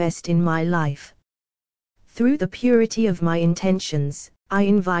manifest in my life. Through the purity of my intentions, I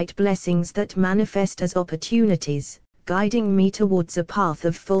invite blessings that manifest as opportunities, guiding me towards a path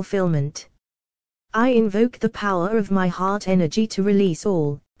of fulfillment. I invoke the power of my heart energy to release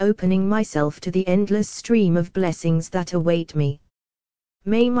all, opening myself to the endless stream of blessings that await me.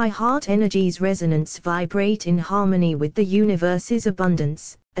 May my heart energy's resonance vibrate in harmony with the universe's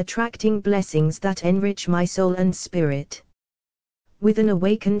abundance, attracting blessings that enrich my soul and spirit. With an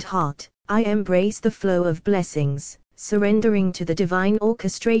awakened heart, I embrace the flow of blessings, surrendering to the divine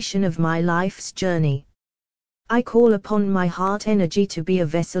orchestration of my life's journey. I call upon my heart energy to be a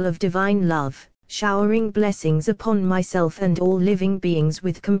vessel of divine love, showering blessings upon myself and all living beings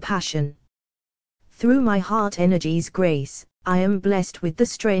with compassion. Through my heart energy's grace, I am blessed with the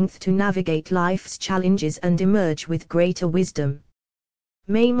strength to navigate life's challenges and emerge with greater wisdom.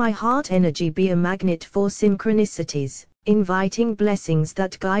 May my heart energy be a magnet for synchronicities, inviting blessings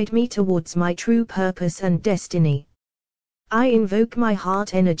that guide me towards my true purpose and destiny. I invoke my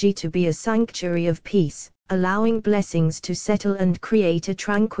heart energy to be a sanctuary of peace, allowing blessings to settle and create a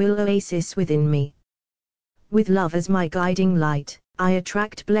tranquil oasis within me. With love as my guiding light, I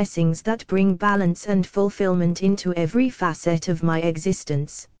attract blessings that bring balance and fulfillment into every facet of my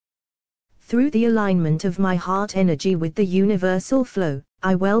existence. Through the alignment of my heart energy with the universal flow,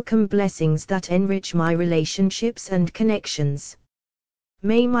 I welcome blessings that enrich my relationships and connections.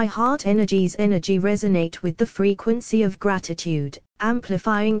 May my heart energy's energy resonate with the frequency of gratitude,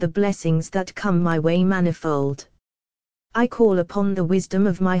 amplifying the blessings that come my way manifold. I call upon the wisdom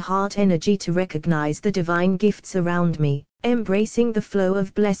of my heart energy to recognize the divine gifts around me, embracing the flow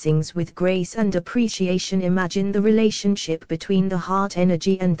of blessings with grace and appreciation. Imagine the relationship between the heart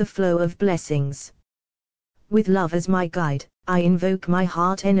energy and the flow of blessings. With love as my guide, I invoke my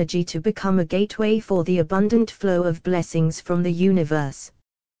heart energy to become a gateway for the abundant flow of blessings from the universe.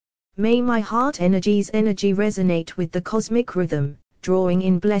 May my heart energy's energy resonate with the cosmic rhythm, drawing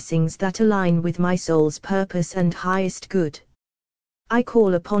in blessings that align with my soul's purpose and highest good. I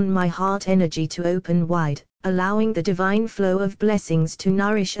call upon my heart energy to open wide, allowing the divine flow of blessings to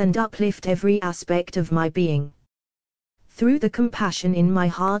nourish and uplift every aspect of my being. Through the compassion in my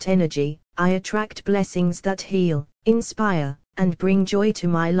heart energy, I attract blessings that heal, inspire, and bring joy to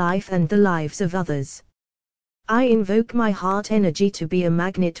my life and the lives of others. I invoke my heart energy to be a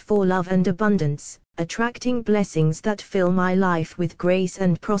magnet for love and abundance, attracting blessings that fill my life with grace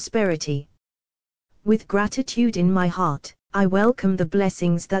and prosperity. With gratitude in my heart, I welcome the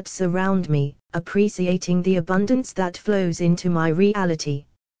blessings that surround me, appreciating the abundance that flows into my reality.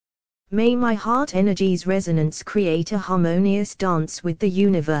 May my heart energy's resonance create a harmonious dance with the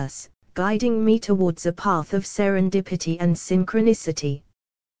universe, guiding me towards a path of serendipity and synchronicity.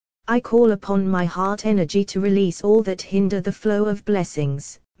 I call upon my heart energy to release all that hinder the flow of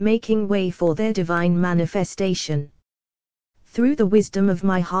blessings, making way for their divine manifestation. Through the wisdom of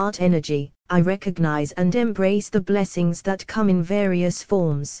my heart energy, I recognize and embrace the blessings that come in various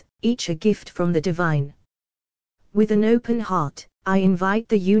forms, each a gift from the divine. With an open heart, I invite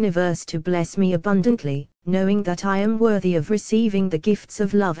the universe to bless me abundantly, knowing that I am worthy of receiving the gifts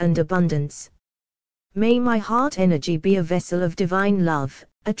of love and abundance. May my heart energy be a vessel of divine love,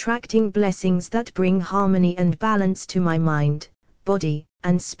 attracting blessings that bring harmony and balance to my mind, body,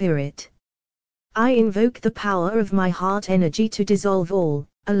 and spirit. I invoke the power of my heart energy to dissolve all,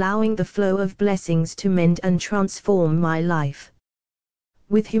 allowing the flow of blessings to mend and transform my life.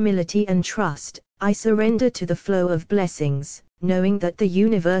 With humility and trust, I surrender to the flow of blessings, knowing that the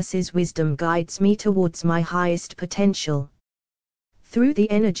universe's wisdom guides me towards my highest potential. Through the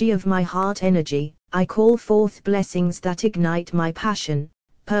energy of my heart energy, I call forth blessings that ignite my passion,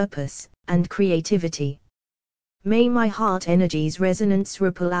 purpose, and creativity. May my heart energy's resonance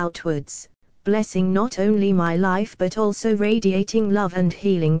ripple outwards, blessing not only my life but also radiating love and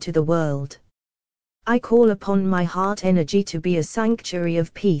healing to the world. I call upon my heart energy to be a sanctuary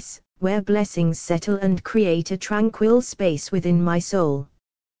of peace, where blessings settle and create a tranquil space within my soul.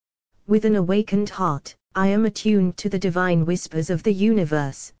 With an awakened heart, I am attuned to the divine whispers of the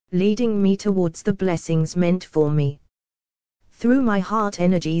universe, leading me towards the blessings meant for me. Through my heart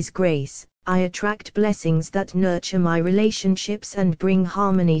energy's grace, I attract blessings that nurture my relationships and bring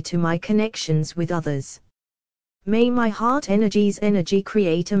harmony to my connections with others. May my heart energy's energy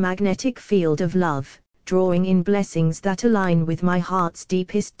create a magnetic field of love, drawing in blessings that align with my heart's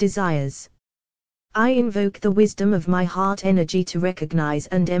deepest desires. I invoke the wisdom of my heart energy to recognize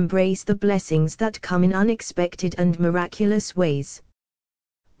and embrace the blessings that come in unexpected and miraculous ways.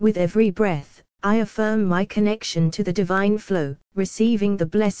 With every breath, I affirm my connection to the divine flow, receiving the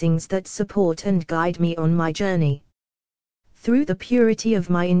blessings that support and guide me on my journey. Through the purity of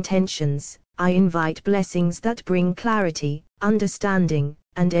my intentions, I invite blessings that bring clarity, understanding,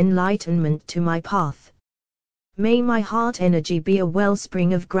 and enlightenment to my path. May my heart energy be a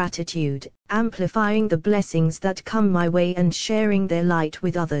wellspring of gratitude, amplifying the blessings that come my way and sharing their light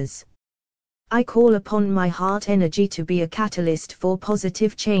with others. I call upon my heart energy to be a catalyst for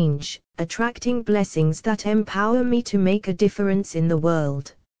positive change, attracting blessings that empower me to make a difference in the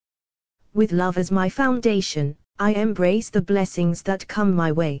world. With love as my foundation, I embrace the blessings that come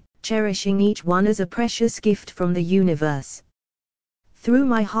my way, cherishing each one as a precious gift from the universe. Through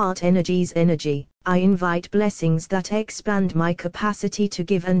my heart energy's energy, I invite blessings that expand my capacity to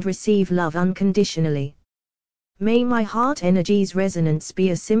give and receive love unconditionally. May my heart energy's resonance be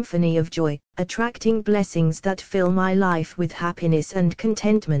a symphony of joy, attracting blessings that fill my life with happiness and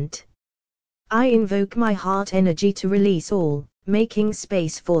contentment. I invoke my heart energy to release all, making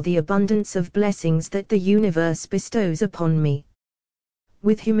space for the abundance of blessings that the universe bestows upon me.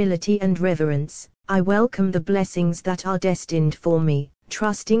 With humility and reverence, I welcome the blessings that are destined for me,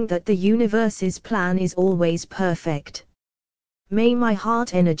 trusting that the universe's plan is always perfect. May my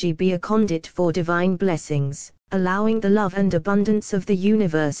heart energy be a conduit for divine blessings, allowing the love and abundance of the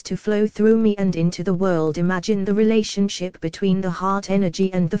universe to flow through me and into the world. Imagine the relationship between the heart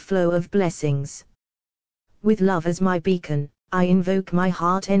energy and the flow of blessings. With love as my beacon, I invoke my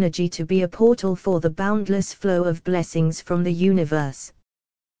heart energy to be a portal for the boundless flow of blessings from the universe.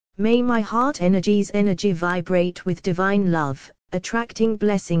 May my heart energy's energy vibrate with divine love, attracting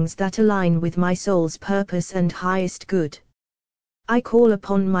blessings that align with my soul's purpose and highest good. I call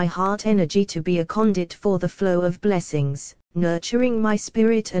upon my heart energy to be a conduit for the flow of blessings, nurturing my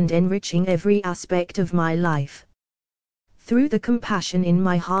spirit and enriching every aspect of my life. Through the compassion in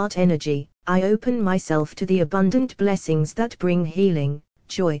my heart energy, I open myself to the abundant blessings that bring healing,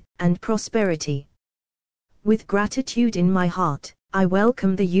 joy, and prosperity. With gratitude in my heart, I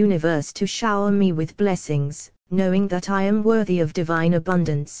welcome the universe to shower me with blessings, knowing that I am worthy of divine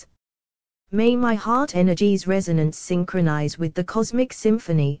abundance. May my heart energy's resonance synchronize with the cosmic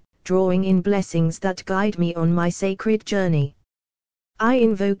symphony, drawing in blessings that guide me on my sacred journey. I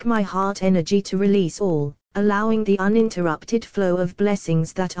invoke my heart energy to release all, allowing the uninterrupted flow of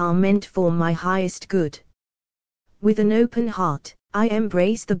blessings that are meant for my highest good. With an open heart, I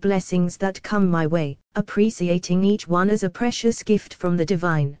embrace the blessings that come my way, appreciating each one as a precious gift from the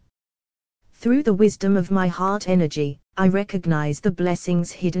divine. Through the wisdom of my heart energy, I recognize the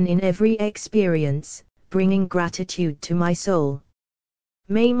blessings hidden in every experience, bringing gratitude to my soul.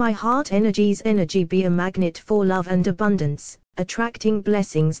 May my heart energy's energy be a magnet for love and abundance, attracting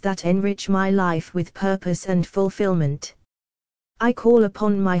blessings that enrich my life with purpose and fulfillment. I call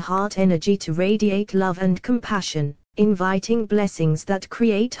upon my heart energy to radiate love and compassion, inviting blessings that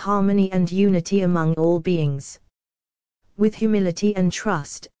create harmony and unity among all beings. With humility and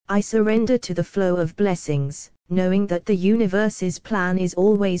trust, I surrender to the flow of blessings, knowing that the universe's plan is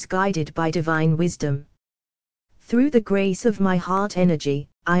always guided by divine wisdom. Through the grace of my heart energy,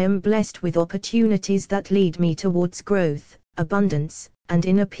 I am blessed with opportunities that lead me towards growth, abundance, and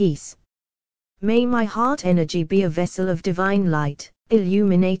inner peace. May my heart energy be a vessel of divine light,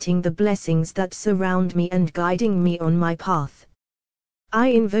 illuminating the blessings that surround me and guiding me on my path. I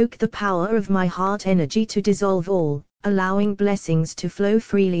invoke the power of my heart energy to dissolve all, allowing blessings to flow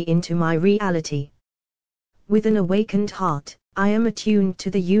freely into my reality. With an awakened heart, I am attuned to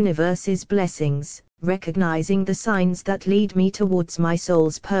the universe's blessings, recognizing the signs that lead me towards my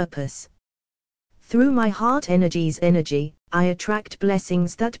soul's purpose. Through my heart energy's energy, I attract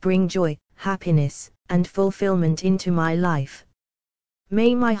blessings that bring joy, happiness, and fulfillment into my life.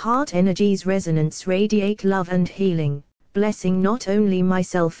 May my heart energy's resonance radiate love and healing, blessing not only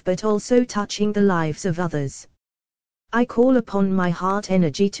myself but also touching the lives of others. I call upon my heart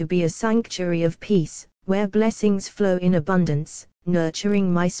energy to be a sanctuary of peace, where blessings flow in abundance,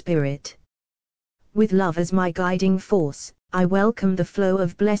 nurturing my spirit. With love as my guiding force, I welcome the flow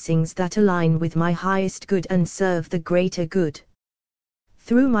of blessings that align with my highest good and serve the greater good.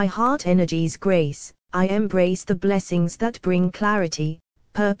 Through my heart energy's grace, I embrace the blessings that bring clarity,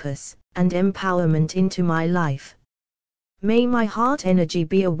 purpose, and empowerment into my life. May my heart energy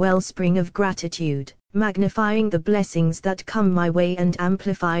be a wellspring of gratitude, magnifying the blessings that come my way and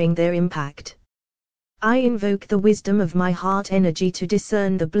amplifying their impact. I invoke the wisdom of my heart energy to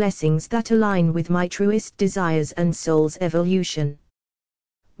discern the blessings that align with my truest desires and soul's evolution.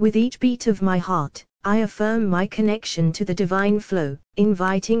 With each beat of my heart, I affirm my connection to the divine flow,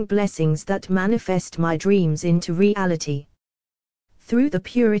 inviting blessings that manifest my dreams into reality. Through the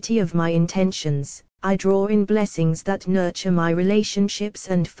purity of my intentions, I draw in blessings that nurture my relationships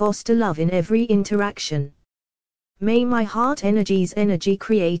and foster love in every interaction. May my heart energy's energy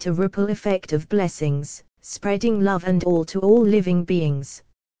create a ripple effect of blessings, spreading love and all to all living beings.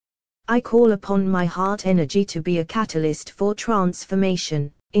 I call upon my heart energy to be a catalyst for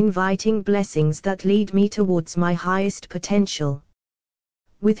transformation, inviting blessings that lead me towards my highest potential.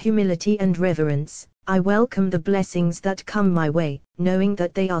 With humility and reverence, I welcome the blessings that come my way, knowing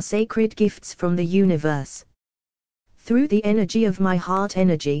that they are sacred gifts from the universe. Through the energy of my heart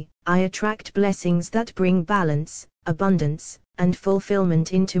energy, I attract blessings that bring balance, abundance, and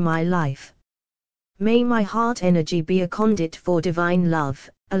fulfillment into my life. May my heart energy be a conduit for divine love,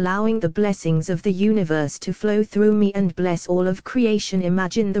 allowing the blessings of the universe to flow through me and bless all of creation.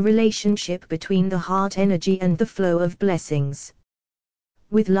 Imagine the relationship between the heart energy and the flow of blessings.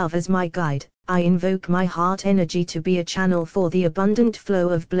 With love as my guide, I invoke my heart energy to be a channel for the abundant flow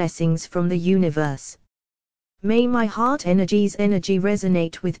of blessings from the universe. May my heart energy's energy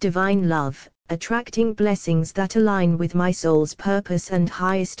resonate with divine love, attracting blessings that align with my soul's purpose and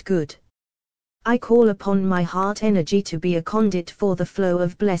highest good. I call upon my heart energy to be a conduit for the flow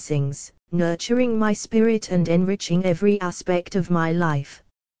of blessings, nurturing my spirit and enriching every aspect of my life.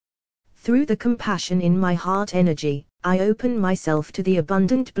 Through the compassion in my heart energy, I open myself to the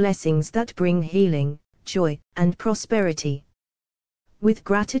abundant blessings that bring healing, joy, and prosperity. With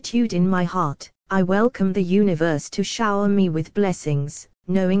gratitude in my heart, I welcome the universe to shower me with blessings,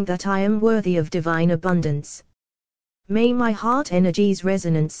 knowing that I am worthy of divine abundance. May my heart energy's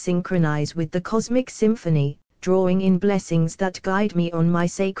resonance synchronize with the cosmic symphony, drawing in blessings that guide me on my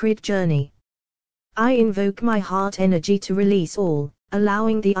sacred journey. I invoke my heart energy to release all,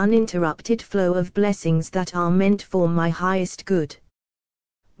 allowing the uninterrupted flow of blessings that are meant for my highest good.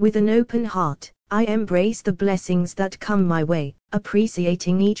 With an open heart, I embrace the blessings that come my way,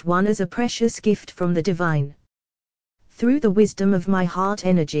 appreciating each one as a precious gift from the divine. Through the wisdom of my heart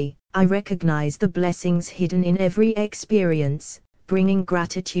energy, I recognize the blessings hidden in every experience, bringing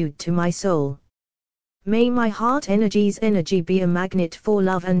gratitude to my soul. May my heart energy's energy be a magnet for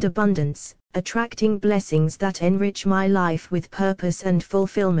love and abundance, attracting blessings that enrich my life with purpose and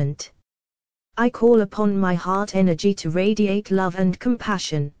fulfillment. I call upon my heart energy to radiate love and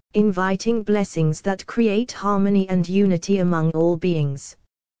compassion, inviting blessings that create harmony and unity among all beings.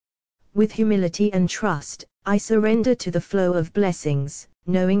 With humility and trust, I surrender to the flow of blessings,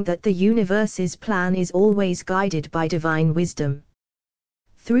 knowing that the universe's plan is always guided by divine wisdom.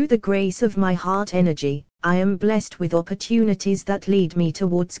 Through the grace of my heart energy, I am blessed with opportunities that lead me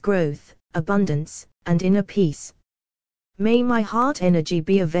towards growth, abundance, and inner peace. May my heart energy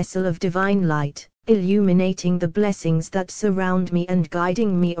be a vessel of divine light, illuminating the blessings that surround me and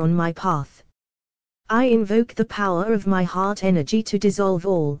guiding me on my path. I invoke the power of my heart energy to dissolve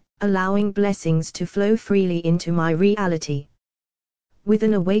all, allowing blessings to flow freely into my reality. With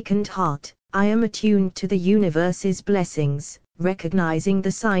an awakened heart, I am attuned to the universe's blessings, recognizing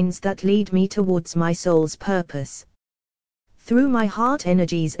the signs that lead me towards my soul's purpose. Through my heart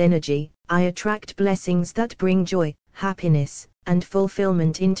energy's energy, I attract blessings that bring joy, happiness, and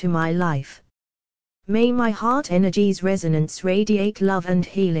fulfillment into my life. May my heart energy's resonance radiate love and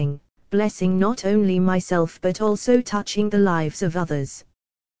healing, blessing not only myself but also touching the lives of others.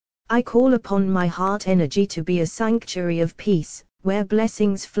 I call upon my heart energy to be a sanctuary of peace, where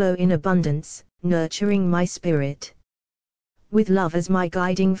blessings flow in abundance, nurturing my spirit. With love as my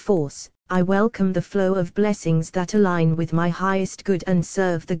guiding force, I welcome the flow of blessings that align with my highest good and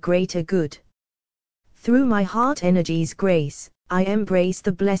serve the greater good. Through my heart energy's grace, I embrace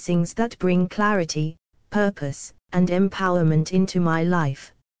the blessings that bring clarity, purpose, and empowerment into my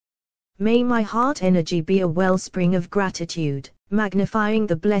life. May my heart energy be a wellspring of gratitude, magnifying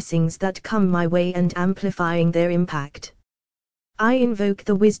the blessings that come my way and amplifying their impact. I invoke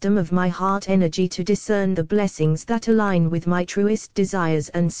the wisdom of my heart energy to discern the blessings that align with my truest desires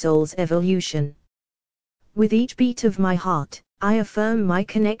and soul's evolution. With each beat of my heart, I affirm my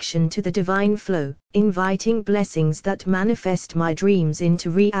connection to the divine flow, inviting blessings that manifest my dreams into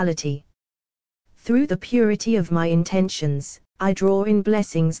reality. Through the purity of my intentions, I draw in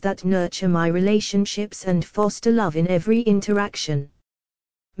blessings that nurture my relationships and foster love in every interaction.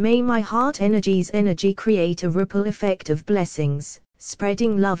 May my heart energy's energy create a ripple effect of blessings,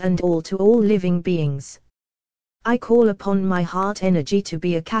 spreading love and all to all living beings. I call upon my heart energy to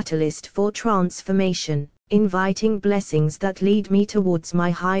be a catalyst for transformation, inviting blessings that lead me towards my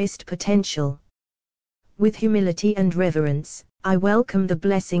highest potential. With humility and reverence, I welcome the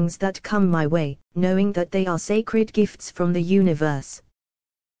blessings that come my way, knowing that they are sacred gifts from the universe.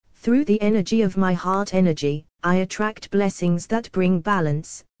 Through the energy of my heart energy, I attract blessings that bring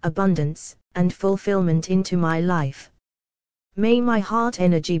balance, abundance, and fulfillment into my life. May my heart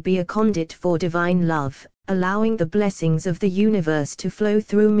energy be a conduit for divine love, allowing the blessings of the universe to flow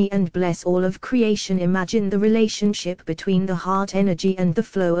through me and bless all of creation. Imagine the relationship between the heart energy and the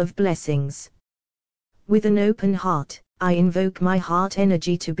flow of blessings. With an open heart, I invoke my heart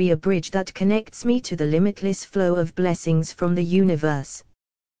energy to be a bridge that connects me to the limitless flow of blessings from the universe.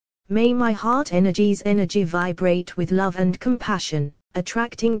 May my heart energy's energy vibrate with love and compassion,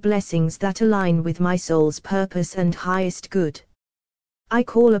 attracting blessings that align with my soul's purpose and highest good. I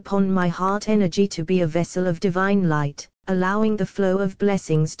call upon my heart energy to be a vessel of divine light, allowing the flow of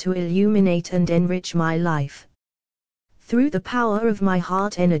blessings to illuminate and enrich my life. Through the power of my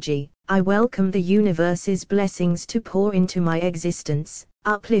heart energy, I welcome the universe's blessings to pour into my existence,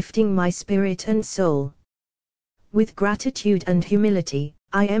 uplifting my spirit and soul. With gratitude and humility,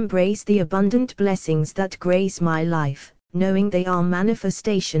 I embrace the abundant blessings that grace my life, knowing they are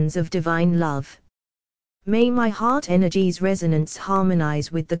manifestations of divine love. May my heart energy's resonance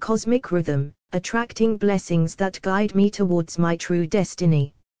harmonize with the cosmic rhythm, attracting blessings that guide me towards my true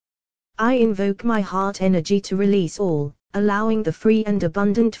destiny. I invoke my heart energy to release all, allowing the free and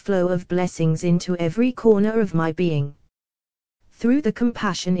abundant flow of blessings into every corner of my being. Through the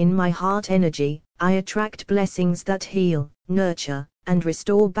compassion in my heart energy, I attract blessings that heal, nurture, and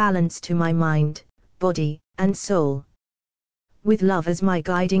restore balance to my mind, body, and soul. With love as my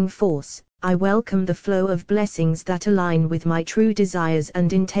guiding force, I welcome the flow of blessings that align with my true desires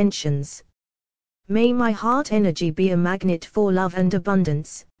and intentions. May my heart energy be a magnet for love and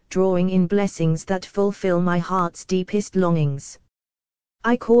abundance, drawing in blessings that fulfill my heart's deepest longings.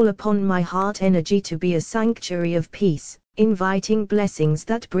 I call upon my heart energy to be a sanctuary of peace, inviting blessings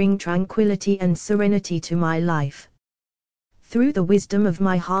that bring tranquility and serenity to my life. Through the wisdom of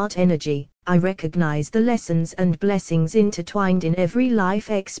my heart energy, I recognize the lessons and blessings intertwined in every life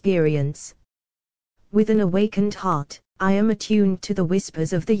experience. With an awakened heart, I am attuned to the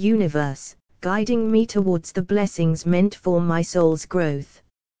whispers of the universe, guiding me towards the blessings meant for my soul's growth.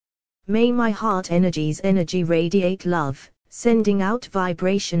 May my heart energy's energy radiate love, sending out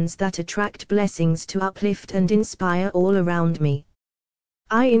vibrations that attract blessings to uplift and inspire all around me.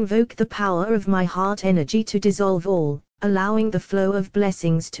 I invoke the power of my heart energy to dissolve all, allowing the flow of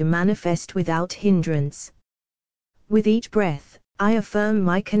blessings to manifest without hindrance. With each breath, I affirm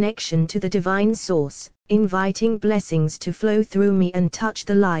my connection to the divine source, inviting blessings to flow through me and touch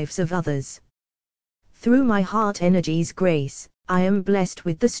the lives of others. Through my heart energy's grace, I am blessed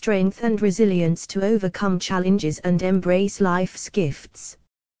with the strength and resilience to overcome challenges and embrace life's gifts.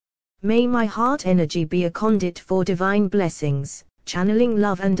 May my heart energy be a conduit for divine blessings, channeling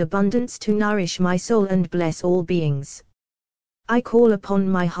love and abundance to nourish my soul and bless all beings. I call upon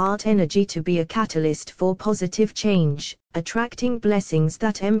my heart energy to be a catalyst for positive change, attracting blessings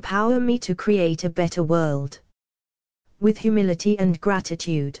that empower me to create a better world. With humility and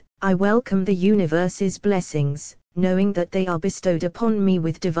gratitude, I welcome the universe's blessings, knowing that they are bestowed upon me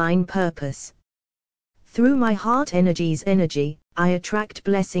with divine purpose. Through my heart energy's energy, I attract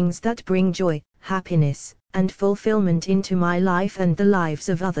blessings that bring joy, happiness, and fulfillment into my life and the lives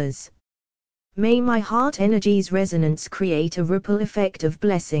of others. May my heart energy's resonance create a ripple effect of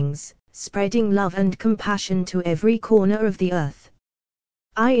blessings, spreading love and compassion to every corner of the earth.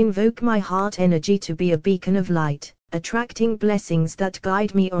 I invoke my heart energy to be a beacon of light, attracting blessings that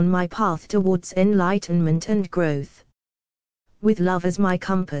guide me on my path towards enlightenment and growth. With love as my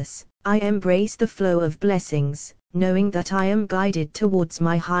compass, I embrace the flow of blessings, knowing that I am guided towards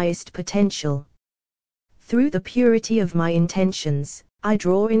my highest potential. Through the purity of my intentions, I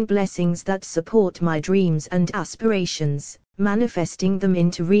draw in blessings that support my dreams and aspirations, manifesting them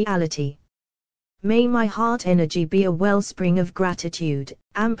into reality. May my heart energy be a wellspring of gratitude,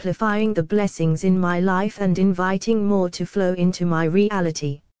 amplifying the blessings in my life and inviting more to flow into my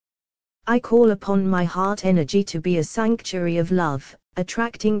reality. I call upon my heart energy to be a sanctuary of love,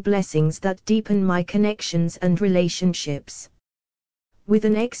 attracting blessings that deepen my connections and relationships. With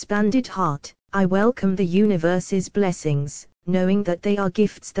an expanded heart, I welcome the universe's blessings, knowing that they are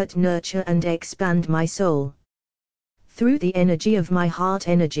gifts that nurture and expand my soul. Through the energy of my heart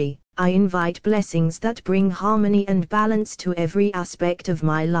energy, I invite blessings that bring harmony and balance to every aspect of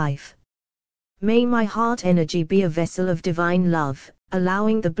my life. May my heart energy be a vessel of divine love,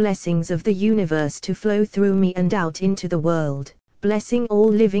 allowing the blessings of the universe to flow through me and out into the world, blessing all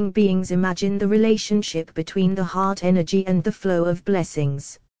living beings. Imagine the relationship between the heart energy and the flow of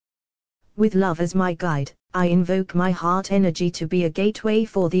blessings. With love as my guide, I invoke my heart energy to be a gateway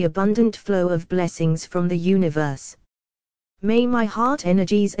for the abundant flow of blessings from the universe. May my heart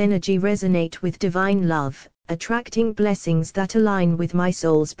energy's energy resonate with divine love, attracting blessings that align with my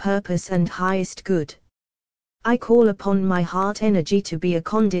soul's purpose and highest good. I call upon my heart energy to be a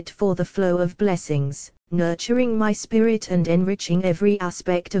conduit for the flow of blessings, nurturing my spirit and enriching every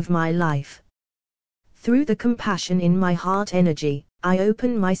aspect of my life. Through the compassion in my heart energy, I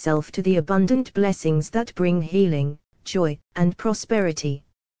open myself to the abundant blessings that bring healing, joy, and prosperity.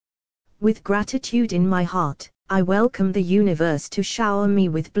 With gratitude in my heart, I welcome the universe to shower me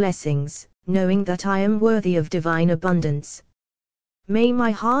with blessings, knowing that I am worthy of divine abundance. May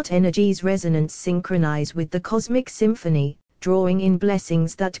my heart energy's resonance synchronize with the cosmic symphony, drawing in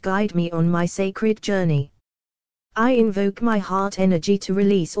blessings that guide me on my sacred journey. I invoke my heart energy to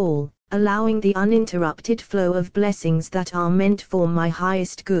release all, allowing the uninterrupted flow of blessings that are meant for my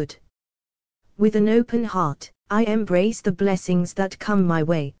highest good. With an open heart, I embrace the blessings that come my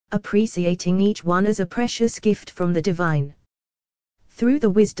way, appreciating each one as a precious gift from the divine. Through the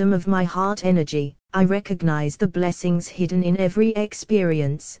wisdom of my heart energy, I recognize the blessings hidden in every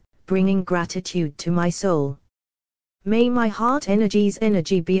experience, bringing gratitude to my soul. May my heart energy's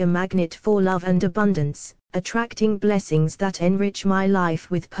energy be a magnet for love and abundance, attracting blessings that enrich my life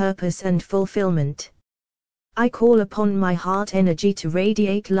with purpose and fulfillment. I call upon my heart energy to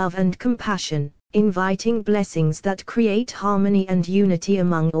radiate love and compassion, inviting blessings that create harmony and unity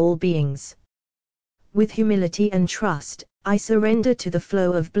among all beings. With humility and trust, I surrender to the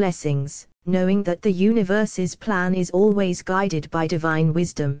flow of blessings, knowing that the universe's plan is always guided by divine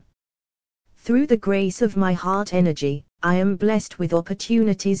wisdom. Through the grace of my heart energy, I am blessed with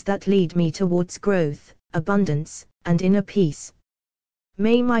opportunities that lead me towards growth, abundance, and inner peace.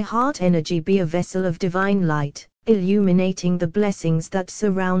 May my heart energy be a vessel of divine light, illuminating the blessings that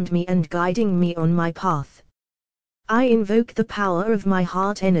surround me and guiding me on my path. I invoke the power of my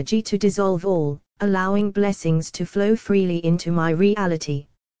heart energy to dissolve all, allowing blessings to flow freely into my reality.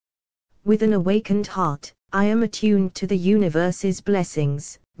 With an awakened heart, I am attuned to the universe's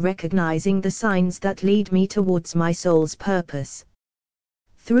blessings, recognizing the signs that lead me towards my soul's purpose.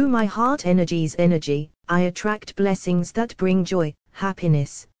 Through my heart energy's energy, I attract blessings that bring joy,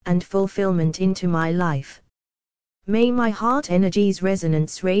 happiness, and fulfillment into my life. May my heart energy's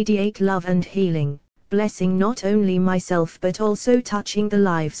resonance radiate love and healing, blessing not only myself but also touching the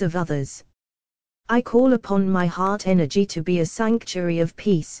lives of others. I call upon my heart energy to be a sanctuary of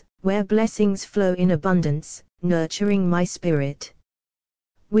peace, where blessings flow in abundance, nurturing my spirit.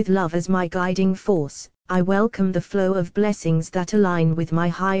 With love as my guiding force, I welcome the flow of blessings that align with my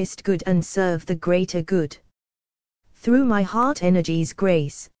highest good and serve the greater good. Through my heart energy's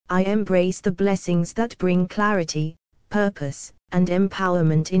grace, I embrace the blessings that bring clarity, purpose, and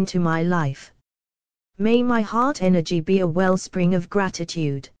empowerment into my life. May my heart energy be a wellspring of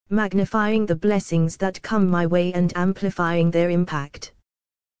gratitude, magnifying the blessings that come my way and amplifying their impact.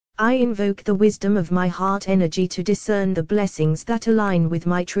 I invoke the wisdom of my heart energy to discern the blessings that align with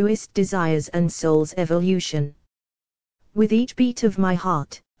my truest desires and soul's evolution. With each beat of my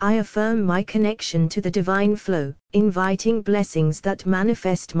heart, I affirm my connection to the divine flow, inviting blessings that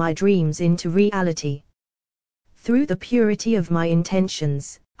manifest my dreams into reality. Through the purity of my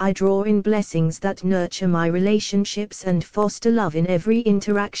intentions, I draw in blessings that nurture my relationships and foster love in every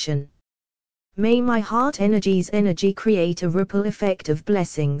interaction. May my heart energy's energy create a ripple effect of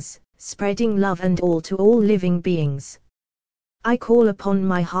blessings, spreading love and all to all living beings. I call upon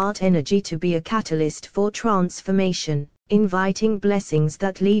my heart energy to be a catalyst for transformation, inviting blessings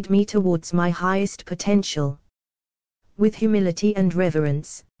that lead me towards my highest potential. With humility and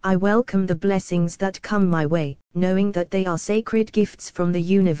reverence, I welcome the blessings that come my way, knowing that they are sacred gifts from the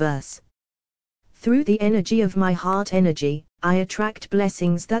universe. Through the energy of my heart energy, I attract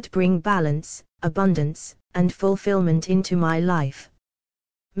blessings that bring balance, abundance, and fulfillment into my life.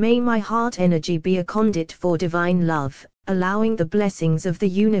 May my heart energy be a conduit for divine love, allowing the blessings of the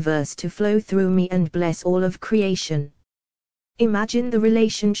universe to flow through me and bless all of creation. Imagine the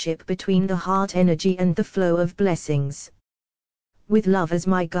relationship between the heart energy and the flow of blessings. With love as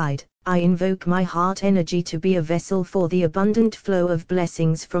my guide, I invoke my heart energy to be a vessel for the abundant flow of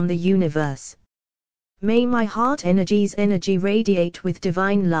blessings from the universe. May my heart energy's energy radiate with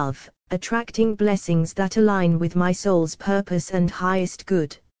divine love, attracting blessings that align with my soul's purpose and highest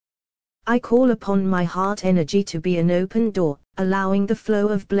good. I call upon my heart energy to be an open door, allowing the flow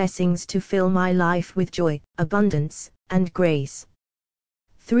of blessings to fill my life with joy, abundance, and grace.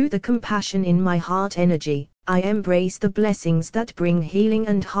 Through the compassion in my heart energy, I embrace the blessings that bring healing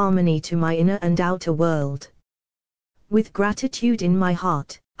and harmony to my inner and outer world. With gratitude in my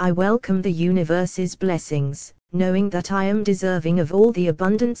heart, I welcome the universe's blessings, knowing that I am deserving of all the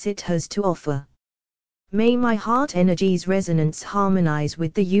abundance it has to offer. May my heart energy's resonance harmonize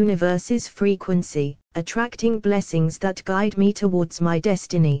with the universe's frequency, attracting blessings that guide me towards my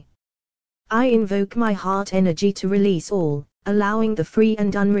destiny. I invoke my heart energy to release all, allowing the free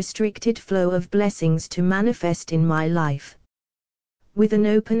and unrestricted flow of blessings to manifest in my life. With an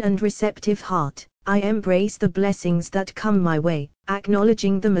open and receptive heart, I embrace the blessings that come my way,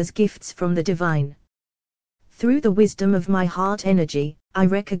 acknowledging them as gifts from the divine. Through the wisdom of my heart energy, I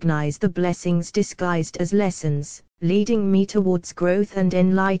recognize the blessings disguised as lessons, leading me towards growth and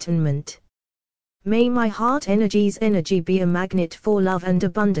enlightenment. May my heart energy's energy be a magnet for love and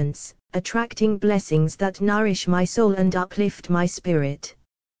abundance, attracting blessings that nourish my soul and uplift my spirit.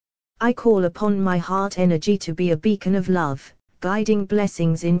 I call upon my heart energy to be a beacon of love, guiding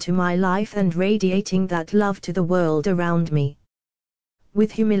blessings into my life and radiating that love to the world around me.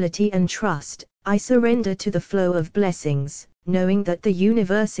 With humility and trust, I surrender to the flow of blessings, knowing that the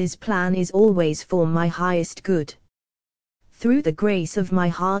universe's plan is always for my highest good. Through the grace of my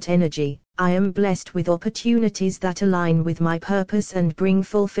heart energy, I am blessed with opportunities that align with my purpose and bring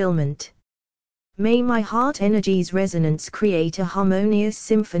fulfillment. May my heart energy's resonance create a harmonious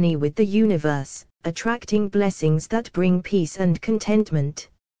symphony with the universe, attracting blessings that bring peace and contentment.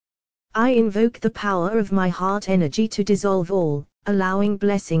 I invoke the power of my heart energy to dissolve all, allowing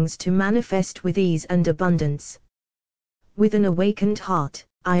blessings to manifest with ease and abundance. With an awakened heart,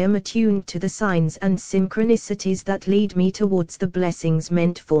 I am attuned to the signs and synchronicities that lead me towards the blessings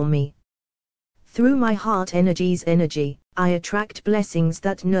meant for me. Through my heart energy's energy, I attract blessings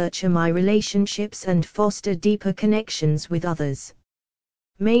that nurture my relationships and foster deeper connections with others.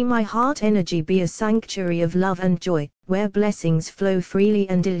 May my heart energy be a sanctuary of love and joy, where blessings flow freely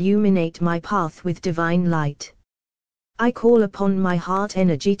and illuminate my path with divine light. I call upon my heart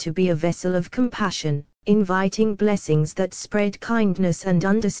energy to be a vessel of compassion, inviting blessings that spread kindness and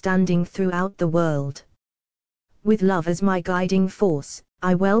understanding throughout the world. With love as my guiding force,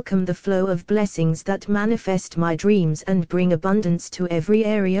 I welcome the flow of blessings that manifest my dreams and bring abundance to every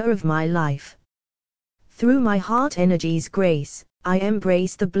area of my life. Through my heart energy's grace, I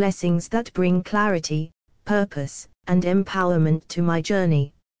embrace the blessings that bring clarity, purpose, and empowerment to my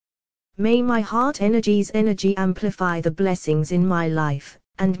journey. May my heart energy's energy amplify the blessings in my life,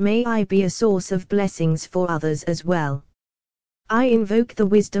 and may I be a source of blessings for others as well. I invoke the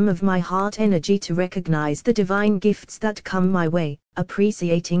wisdom of my heart energy to recognize the divine gifts that come my way,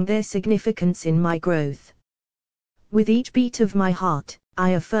 appreciating their significance in my growth. With each beat of my heart,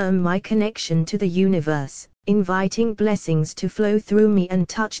 I affirm my connection to the universe, inviting blessings to flow through me and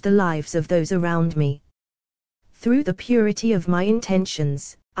touch the lives of those around me. Through the purity of my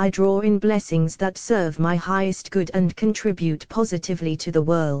intentions, I draw in blessings that serve my highest good and contribute positively to the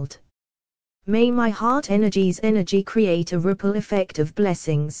world. May my heart energy create a ripple effect of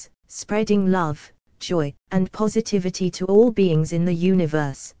blessings, spreading love, joy, and positivity to all beings in the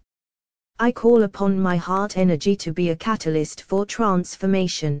universe. I call upon my heart energy to be a catalyst for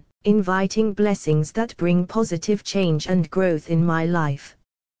transformation, inviting blessings that bring positive change and growth in my life.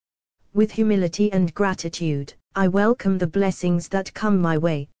 With humility and gratitude, I welcome the blessings that come my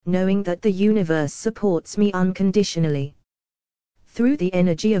way, knowing that the universe supports me unconditionally. Through the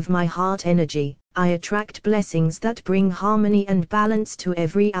energy of my heart energy, I attract blessings that bring harmony and balance to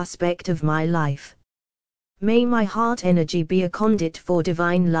every aspect of my life. May my heart energy be a conduit for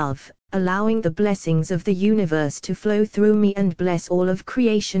divine love, allowing the blessings of the universe to flow through me and bless all of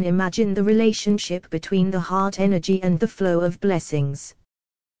creation. Imagine the relationship between the heart energy and the flow of blessings.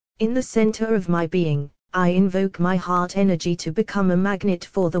 In the center of my being, I invoke my heart energy to become a magnet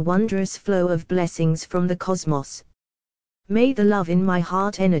for the wondrous flow of blessings from the cosmos. May the love in my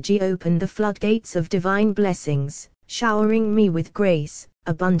heart energy open the floodgates of divine blessings, showering me with grace,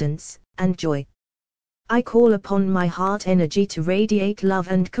 abundance, and joy. I call upon my heart energy to radiate love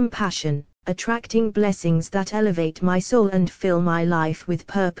and compassion, attracting blessings that elevate my soul and fill my life with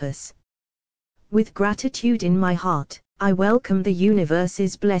purpose. With gratitude in my heart, I welcome the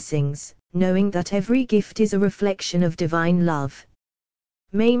universe's blessings, knowing that every gift is a reflection of divine love.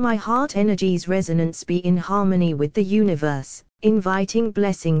 May my heart energy's resonance be in harmony with the universe, inviting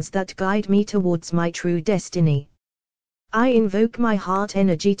blessings that guide me towards my true destiny. I invoke my heart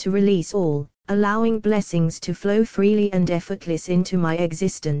energy to release all, allowing blessings to flow freely and effortless into my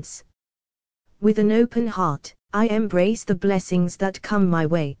existence. With an open heart, I embrace the blessings that come my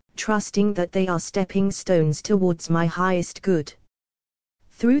way, trusting that they are stepping stones towards my highest good.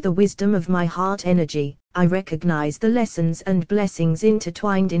 Through the wisdom of my heart energy, I recognize the lessons and blessings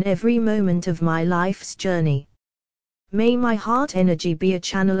intertwined in every moment of my life's journey. May my heart energy be a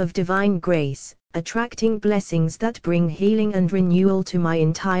channel of divine grace, attracting blessings that bring healing and renewal to my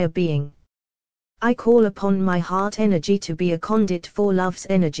entire being. I call upon my heart energy to be a conduit for love's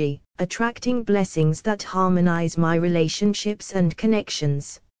energy, attracting blessings that harmonize my relationships and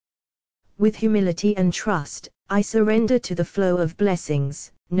connections. With humility and trust, I surrender to the flow of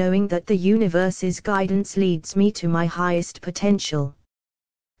blessings, knowing that the universe's guidance leads me to my highest potential.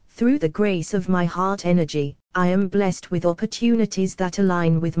 Through the grace of my heart energy, I am blessed with opportunities that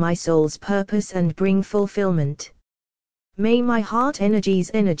align with my soul's purpose and bring fulfillment. May my heart energy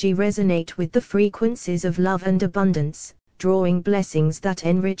resonate with the frequencies of love and abundance, drawing blessings that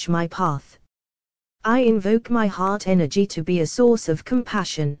enrich my path. I invoke my heart energy to be a source of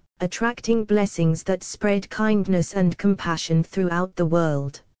compassion, attracting blessings that spread kindness and compassion throughout the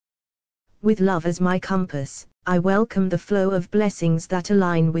world. With love as my compass, I welcome the flow of blessings that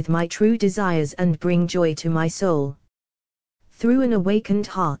align with my true desires and bring joy to my soul. Through an awakened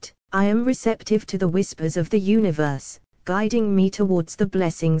heart, I am receptive to the whispers of the universe, guiding me towards the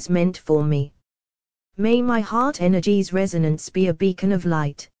blessings meant for me. May my heart energy's resonance be a beacon of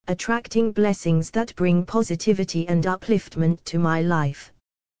light, attracting blessings that bring positivity and upliftment to my life.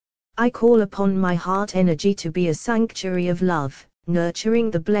 I call upon my heart energy to be a sanctuary of love,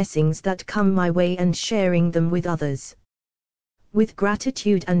 nurturing the blessings that come my way and sharing them with others. With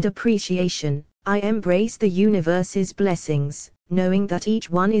gratitude and appreciation, I embrace the universe's blessings, knowing that each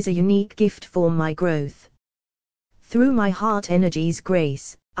one is a unique gift for my growth. Through my heart energy's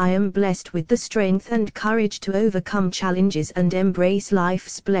grace, I am blessed with the strength and courage to overcome challenges and embrace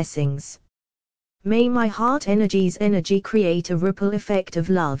life's blessings. May my heart energy's energy create a ripple effect of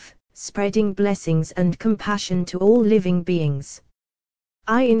love, spreading blessings and compassion to all living beings.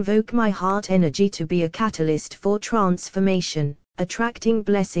 I invoke my heart energy to be a catalyst for transformation, attracting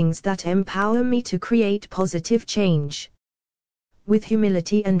blessings that empower me to create positive change. With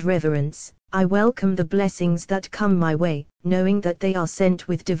humility and reverence, I welcome the blessings that come my way, knowing that they are sent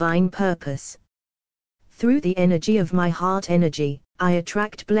with divine purpose. Through the energy of my heart energy, I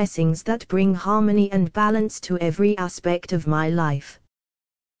attract blessings that bring harmony and balance to every aspect of my life.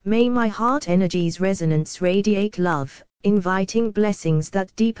 May my heart energy's resonance radiate love, inviting blessings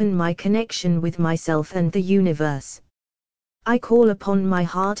that deepen my connection with myself and the universe. I call upon my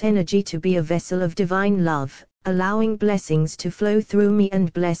heart energy to be a vessel of divine love, allowing blessings to flow through me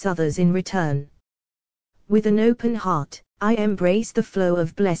and bless others in return. With an open heart, I embrace the flow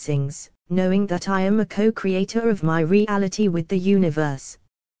of blessings, knowing that I am a co-creator of my reality with the universe.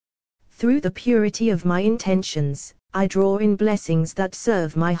 Through the purity of my intentions, I draw in blessings that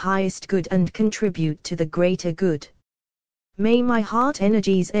serve my highest good and contribute to the greater good. May my heart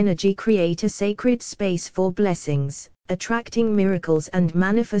energy create a sacred space for blessings, attracting miracles and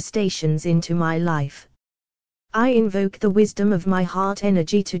manifestations into my life. I invoke the wisdom of my heart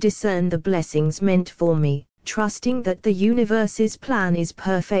energy to discern the blessings meant for me, trusting that the universe's plan is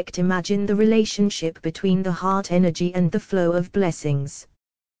perfect. Imagine the relationship between the heart energy and the flow of blessings.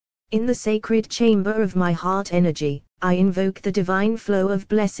 In the sacred chamber of my heart energy, I invoke the divine flow of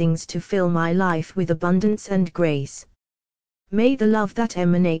blessings to fill my life with abundance and grace. May the love that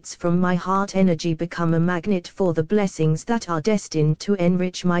emanates from my heart energy become a magnet for the blessings that are destined to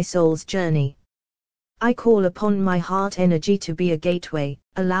enrich my soul's journey. I call upon my heart energy to be a gateway,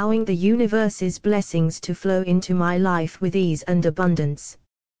 allowing the universe's blessings to flow into my life with ease and abundance.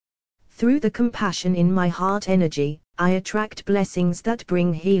 Through the compassion in my heart energy, I attract blessings that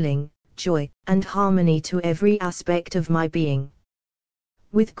bring healing, joy, and harmony to every aspect of my being.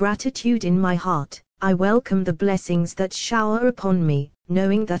 With gratitude in my heart, I welcome the blessings that shower upon me,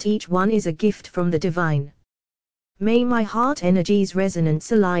 knowing that each one is a gift from the divine. May my heart energy's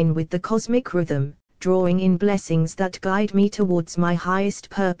resonance align with the cosmic rhythm, drawing in blessings that guide me towards my highest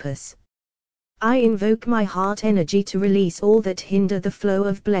purpose. I invoke my heart energy to release all that hinder the flow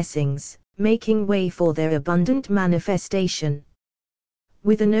of blessings, making way for their abundant manifestation.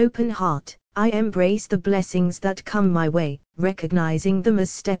 With an open heart, I embrace the blessings that come my way, recognizing them as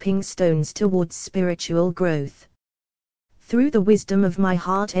stepping stones towards spiritual growth. Through the wisdom of my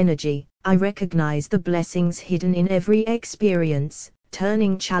heart energy, I recognize the blessings hidden in every experience,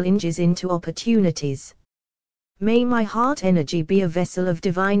 turning challenges into opportunities. May my heart energy be a vessel of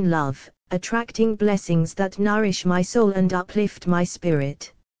divine love, attracting blessings that nourish my soul and uplift my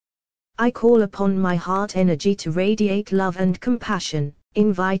spirit. I call upon my heart energy to radiate love and compassion,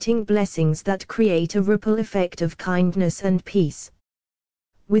 inviting blessings that create a ripple effect of kindness and peace.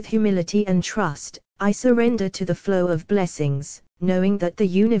 With humility and trust, I surrender to the flow of blessings, knowing that the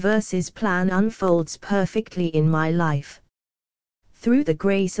universe's plan unfolds perfectly in my life. Through the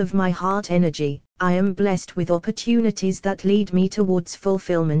grace of my heart energy, I am blessed with opportunities that lead me towards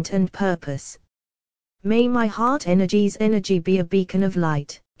fulfillment and purpose. May my heart energy be a beacon of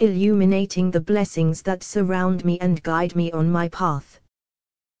light, illuminating the blessings that surround me and guide me on my path.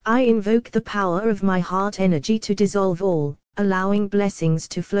 I invoke the power of my heart energy to dissolve all, allowing blessings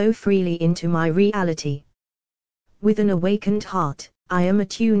to flow freely into my reality. With an awakened heart, I am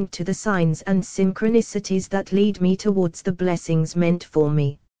attuned to the signs and synchronicities that lead me towards the blessings meant for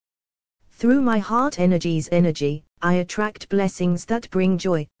me. Through my heart energy, I attract blessings that bring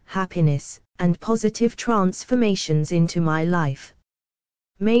joy, happiness, and positive transformations into my life.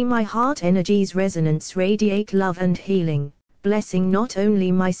 May my heart energy's resonance radiate love and healing, blessing not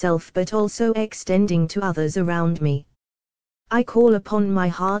only myself but also extending to others around me. I call upon my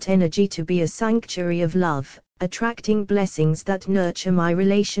heart energy to be a sanctuary of love, attracting blessings that nurture my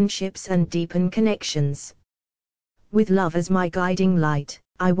relationships and deepen connections. With love as my guiding light,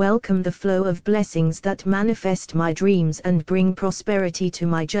 I welcome the flow of blessings that manifest my dreams and bring prosperity to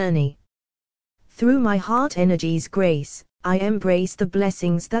my journey. Through my heart energy's grace, I embrace the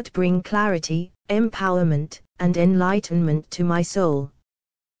blessings that bring clarity, empowerment, and enlightenment to my soul.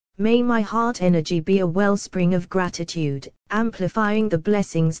 May my heart energy be a wellspring of gratitude, amplifying the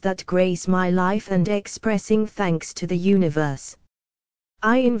blessings that grace my life and expressing thanks to the universe.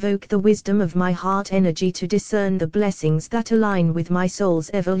 I invoke the wisdom of my heart energy to discern the blessings that align with my soul's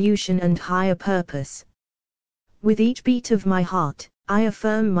evolution and higher purpose. With each beat of my heart, I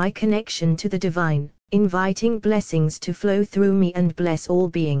affirm my connection to the divine, inviting blessings to flow through me and bless all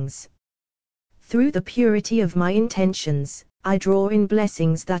beings. Through the purity of my intentions, I draw in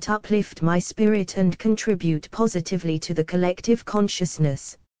blessings that uplift my spirit and contribute positively to the collective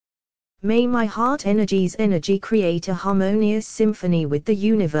consciousness. May my heart energy create a harmonious symphony with the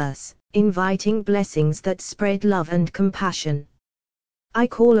universe, inviting blessings that spread love and compassion. I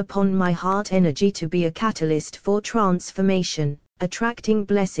call upon my heart energy to be a catalyst for transformation, attracting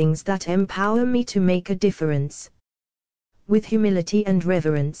blessings that empower me to make a difference. With humility and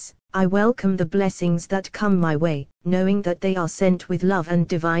reverence, I welcome the blessings that come my way, knowing that they are sent with love and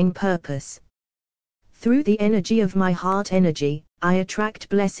divine purpose. Through the energy of my heart energy, I attract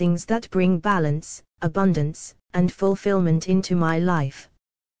blessings that bring balance, abundance, and fulfillment into my life.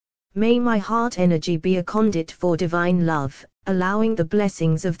 May my heart energy be a conduit for divine love, allowing the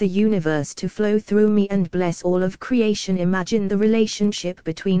blessings of the universe to flow through me and bless all of creation. Imagine the relationship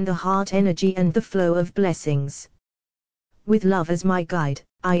between the heart energy and the flow of blessings. With love as my guide,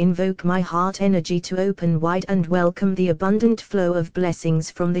 I invoke my heart energy to open wide and welcome the abundant flow of blessings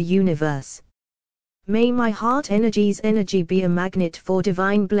from the universe. May my heart energy be a magnet for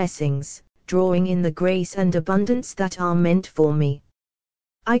divine blessings, drawing in the grace and abundance that are meant for me.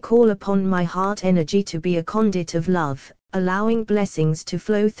 I call upon my heart energy to be a conduit of love, allowing blessings to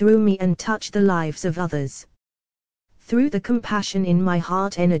flow through me and touch the lives of others. Through the compassion in my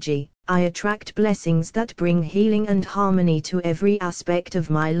heart energy, I attract blessings that bring healing and harmony to every aspect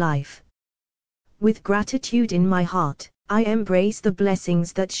of my life. With gratitude in my heart, I embrace the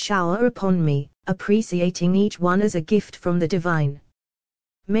blessings that shower upon me, appreciating each one as a gift from the divine.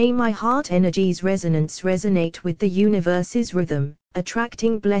 May my heart energy's resonance resonate with the universe's rhythm,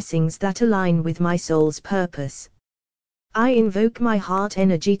 attracting blessings that align with my soul's purpose. I invoke my heart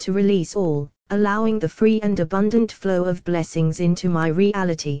energy to release all, allowing the free and abundant flow of blessings into my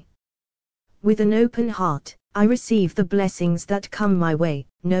reality. With an open heart, I receive the blessings that come my way,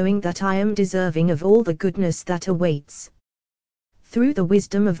 knowing that I am deserving of all the goodness that awaits. Through the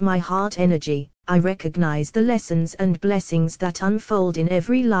wisdom of my heart energy, I recognize the lessons and blessings that unfold in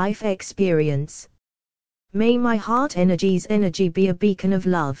every life experience. May my heart energy's energy be a beacon of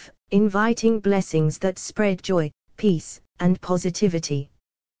love, inviting blessings that spread joy, peace, and positivity.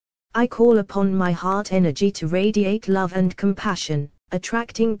 I call upon my heart energy to radiate love and compassion,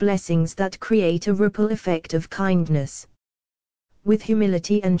 attracting blessings that create a ripple effect of kindness. With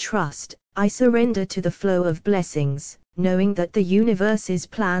humility and trust, I surrender to the flow of blessings, knowing that the universe's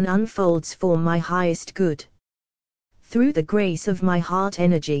plan unfolds for my highest good. Through the grace of my heart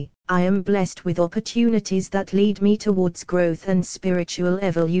energy, I am blessed with opportunities that lead me towards growth and spiritual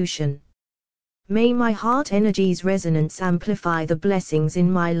evolution. May my heart energy's resonance amplify the blessings in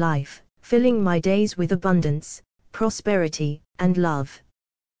my life, filling my days with abundance, prosperity, and love.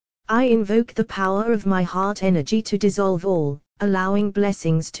 I invoke the power of my heart energy to dissolve all, allowing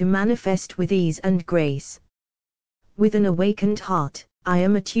blessings to manifest with ease and grace. With an awakened heart, I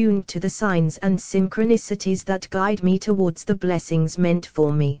am attuned to the signs and synchronicities that guide me towards the blessings meant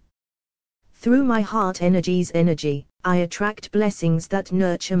for me. Through my heart energy's energy, I attract blessings that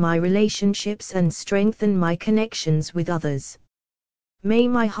nurture my relationships and strengthen my connections with others. May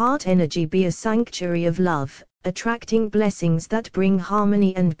my heart energy be a sanctuary of love, attracting blessings that bring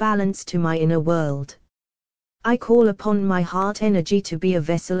harmony and balance to my inner world. I call upon my heart energy to be a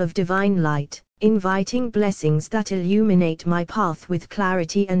vessel of divine light, inviting blessings that illuminate my path with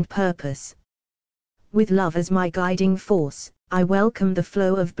clarity and purpose. With love as my guiding force, I welcome the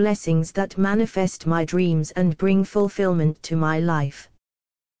flow of blessings that manifest my dreams and bring fulfillment to my life.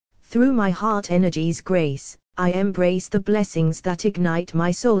 Through my heart energy's grace, I embrace the blessings that ignite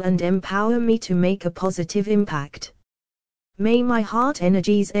my soul and empower me to make a positive impact. May my heart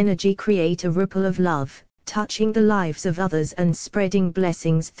energy's energy create a ripple of love, touching the lives of others and spreading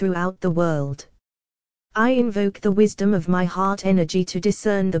blessings throughout the world. I invoke the wisdom of my heart energy to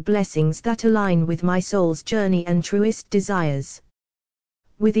discern the blessings that align with my soul's journey and truest desires.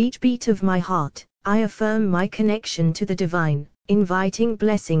 With each beat of my heart, I affirm my connection to the divine, inviting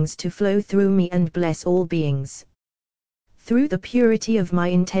blessings to flow through me and bless all beings. Through the purity of my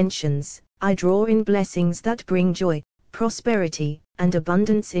intentions, I draw in blessings that bring joy, prosperity, and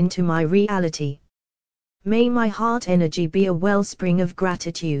abundance into my reality. May my heart energy be a wellspring of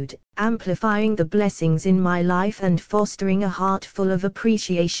gratitude, amplifying the blessings in my life and fostering a heart full of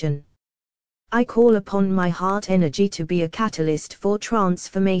appreciation. I call upon my heart energy to be a catalyst for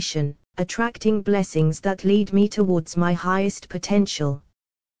transformation, attracting blessings that lead me towards my highest potential.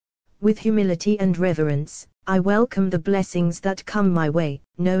 With humility and reverence, I welcome the blessings that come my way,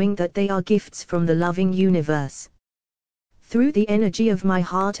 knowing that they are gifts from the loving universe. Through the energy of my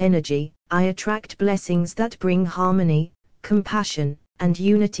heart energy, I attract blessings that bring harmony, compassion, and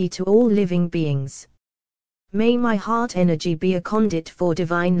unity to all living beings. May my heart energy be a conduit for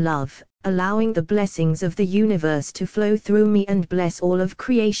divine love, allowing the blessings of the universe to flow through me and bless all of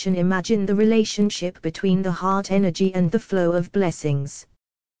creation. Imagine the relationship between the heart energy and the flow of blessings.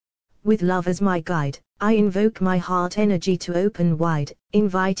 With love as my guide, I invoke my heart energy to open wide,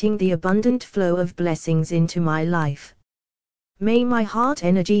 inviting the abundant flow of blessings into my life. May my heart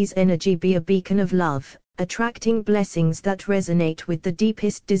energy's energy be a beacon of love, attracting blessings that resonate with the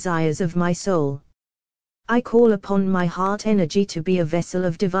deepest desires of my soul. I call upon my heart energy to be a vessel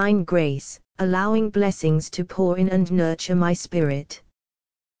of divine grace, allowing blessings to pour in and nurture my spirit.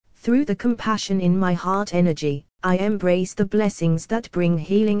 Through the compassion in my heart energy, I embrace the blessings that bring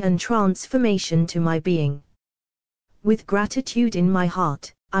healing and transformation to my being. With gratitude in my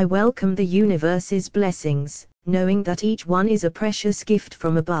heart, I welcome the universe's blessings, knowing that each one is a precious gift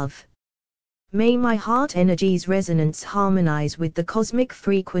from above. May my heart energy's resonance harmonize with the cosmic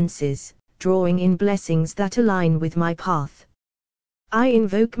frequencies, drawing in blessings that align with my path. I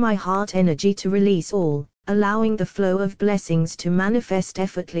invoke my heart energy to release all, allowing the flow of blessings to manifest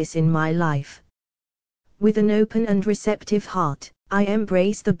effortless in my life. With an open and receptive heart, I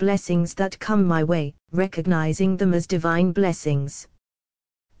embrace the blessings that come my way, recognizing them as divine blessings.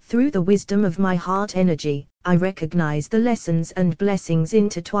 Through the wisdom of my heart energy, I recognize the lessons and blessings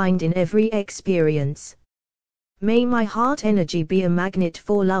intertwined in every experience. May my heart energy be a magnet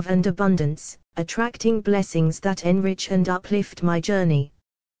for love and abundance, attracting blessings that enrich and uplift my journey.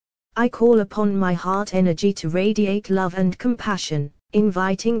 I call upon my heart energy to radiate love and compassion,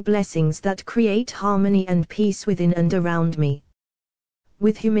 inviting blessings that create harmony and peace within and around me.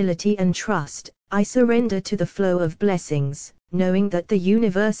 With humility and trust, I surrender to the flow of blessings, knowing that the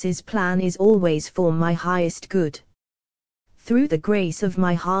universe's plan is always for my highest good. Through the grace of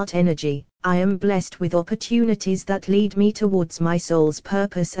my heart energy, I am blessed with opportunities that lead me towards my soul's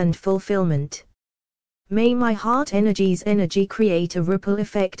purpose and fulfillment. May my heart energy's energy create a ripple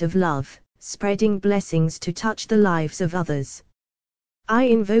effect of love, spreading blessings to touch the lives of others. I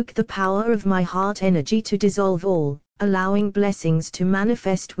invoke the power of my heart energy to dissolve all, allowing blessings to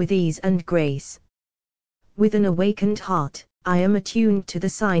manifest with ease and grace. With an awakened heart, I am attuned to the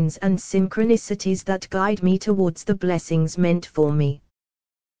signs and synchronicities that guide me towards the blessings meant for me.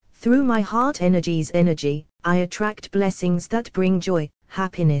 Through my heart energy's energy, I attract blessings that bring joy,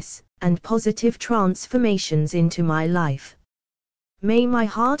 happiness, and positive transformations into my life. May my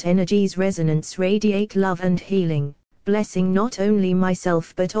heart energy's resonance radiate love and healing, blessing not only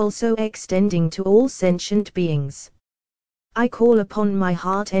myself but also extending to all sentient beings. I call upon my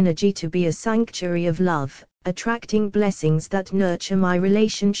heart energy to be a sanctuary of love, attracting blessings that nurture my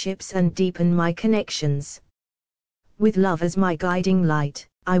relationships and deepen my connections. With love as my guiding light,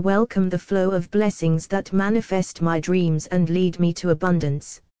 I welcome the flow of blessings that manifest my dreams and lead me to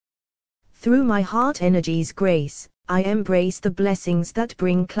abundance. Through my heart energy's grace, I embrace the blessings that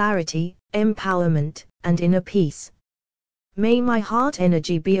bring clarity, empowerment, and inner peace. May my heart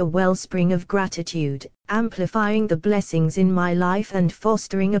energy be a wellspring of gratitude, amplifying the blessings in my life and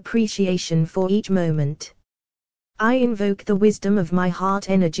fostering appreciation for each moment. I invoke the wisdom of my heart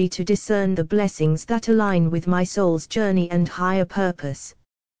energy to discern the blessings that align with my soul's journey and higher purpose.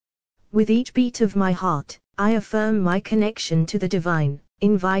 With each beat of my heart, I affirm my connection to the divine,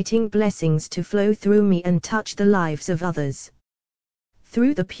 inviting blessings to flow through me and touch the lives of others.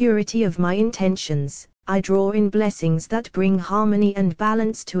 Through the purity of my intentions, I draw in blessings that bring harmony and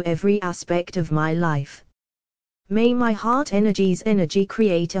balance to every aspect of my life. May my heart energy's energy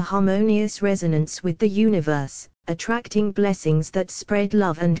create a harmonious resonance with the universe, attracting blessings that spread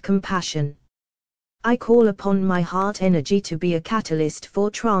love and compassion. I call upon my heart energy to be a catalyst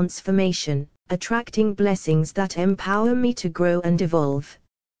for transformation, attracting blessings that empower me to grow and evolve.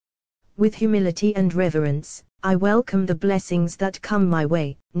 With humility and reverence, I welcome the blessings that come my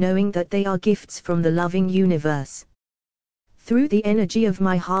way, knowing that they are gifts from the loving universe. Through the energy of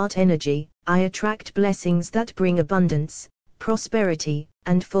my heart energy, I attract blessings that bring abundance, prosperity,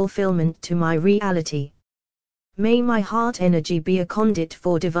 and fulfillment to my reality. May my heart energy be a conduit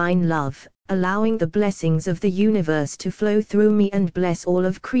for divine love, allowing the blessings of the universe to flow through me and bless all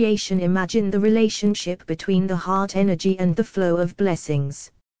of creation. Imagine the relationship between the heart energy and the flow of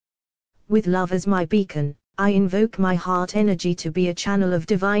blessings. With love as my beacon, I invoke my heart energy to be a channel of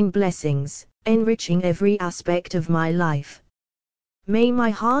divine blessings, enriching every aspect of my life. May my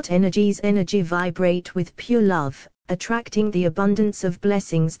heart energy's energy vibrate with pure love, attracting the abundance of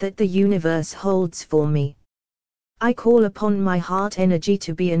blessings that the universe holds for me. I call upon my heart energy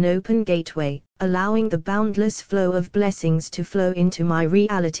to be an open gateway, allowing the boundless flow of blessings to flow into my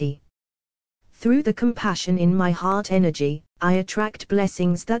reality. Through the compassion in my heart energy, I attract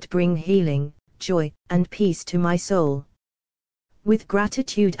blessings that bring healing, joy, and peace to my soul. With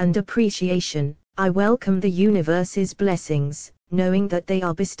gratitude and appreciation, I welcome the universe's blessings, knowing that they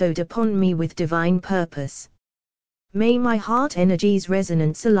are bestowed upon me with divine purpose. May my heart energy's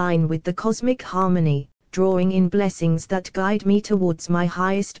resonance align with the cosmic harmony, drawing in blessings that guide me towards my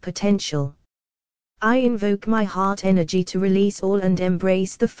highest potential. I invoke my heart energy to release all and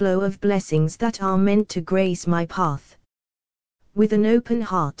embrace the flow of blessings that are meant to grace my path. With an open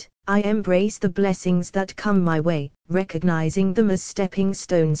heart, I embrace the blessings that come my way, recognizing them as stepping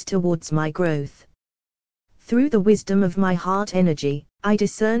stones towards my growth. Through the wisdom of my heart energy, I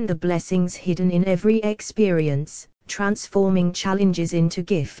discern the blessings hidden in every experience, transforming challenges into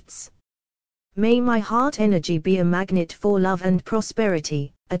gifts. May my heart energy be a magnet for love and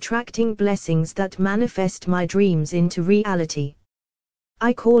prosperity, attracting blessings that manifest my dreams into reality.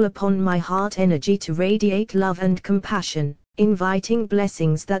 I call upon my heart energy to radiate love and compassion, inviting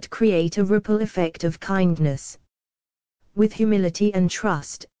blessings that create a ripple effect of kindness. With humility and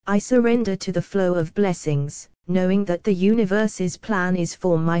trust, I surrender to the flow of blessings, knowing that the universe's plan is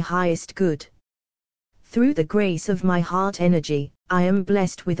for my highest good. Through the grace of my heart energy, I am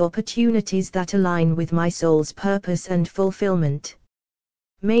blessed with opportunities that align with my soul's purpose and fulfillment.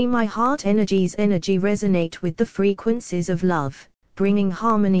 May my heart energy resonate with the frequencies of love, bringing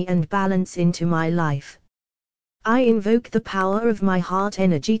harmony and balance into my life. I invoke the power of my heart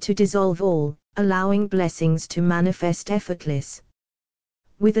energy to dissolve all, allowing blessings to manifest effortless.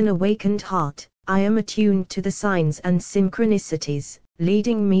 With an awakened heart, I am attuned to the signs and synchronicities,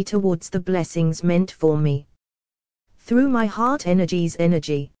 leading me towards the blessings meant for me. Through my heart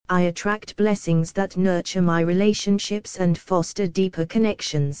energy, I attract blessings that nurture my relationships and foster deeper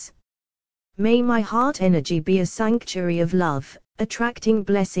connections. May my heart energy be a sanctuary of love, attracting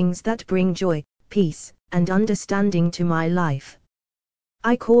blessings that bring joy, peace, and understanding to my life.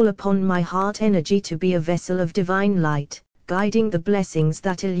 I call upon my heart energy to be a vessel of divine light, guiding the blessings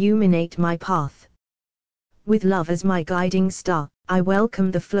that illuminate my path. With love as my guiding star, I welcome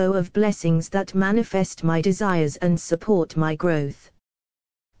the flow of blessings that manifest my desires and support my growth.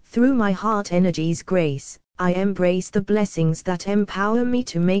 Through my heart energy's grace, I embrace the blessings that empower me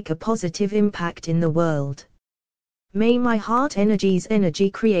to make a positive impact in the world. May my heart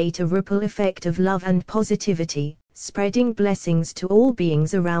energy create a ripple effect of love and positivity, spreading blessings to all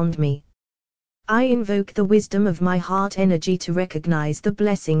beings around me. I invoke the wisdom of my heart energy to recognize the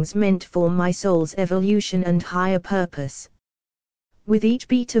blessings meant for my soul's evolution and higher purpose. With each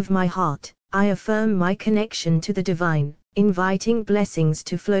beat of my heart, I affirm my connection to the divine, inviting blessings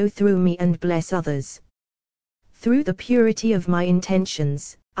to flow through me and bless others. Through the purity of my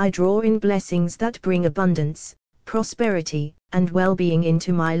intentions, I draw in blessings that bring abundance, prosperity, and well-being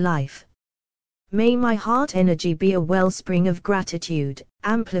into my life. May my heart energy be a wellspring of gratitude,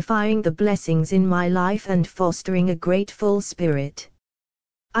 amplifying the blessings in my life and fostering a grateful spirit.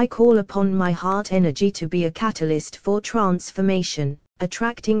 I call upon my heart energy to be a catalyst for transformation,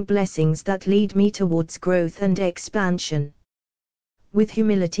 attracting blessings that lead me towards growth and expansion. With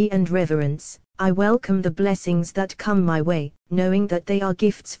humility and reverence, I welcome the blessings that come my way, knowing that they are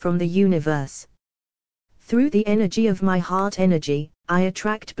gifts from the universe. Through the energy of my heart energy, I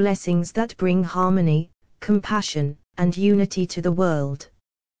attract blessings that bring harmony, compassion, and unity to the world.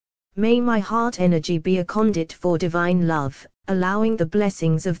 May my heart energy be a conduit for divine love, allowing the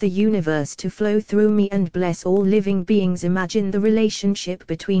blessings of the universe to flow through me and bless all living beings. Imagine the relationship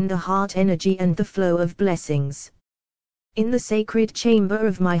between the heart energy and the flow of blessings. In the sacred chamber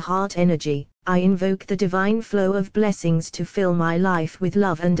of my heart energy, I invoke the divine flow of blessings to fill my life with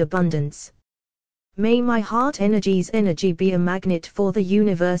love and abundance. May my heart energy be a magnet for the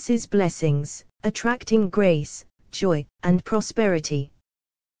universe's blessings, attracting grace, joy, and prosperity.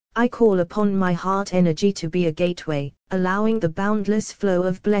 I call upon my heart energy to be a gateway, allowing the boundless flow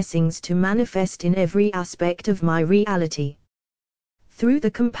of blessings to manifest in every aspect of my reality. Through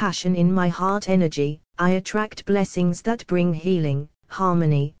the compassion in my heart energy, I attract blessings that bring healing,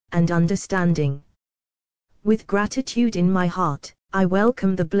 harmony, and understanding. With gratitude in my heart, I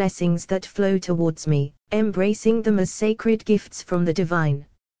welcome the blessings that flow towards me, embracing them as sacred gifts from the divine.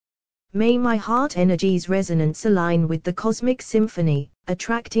 May my heart energy's resonance align with the cosmic symphony,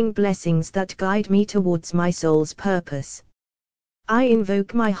 attracting blessings that guide me towards my soul's purpose. I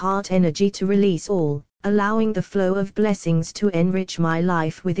invoke my heart energy to release all, allowing the flow of blessings to enrich my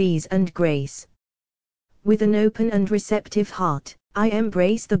life with ease and grace. With an open and receptive heart, I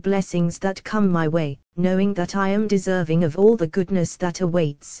embrace the blessings that come my way, knowing that I am deserving of all the goodness that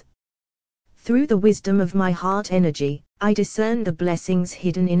awaits. Through the wisdom of my heart energy, I discern the blessings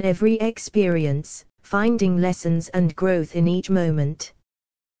hidden in every experience, finding lessons and growth in each moment.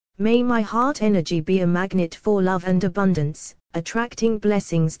 May my heart energy be a magnet for love and abundance, attracting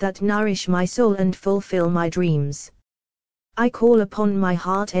blessings that nourish my soul and fulfill my dreams. I call upon my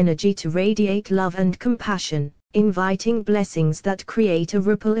heart energy to radiate love and compassion, inviting blessings that create a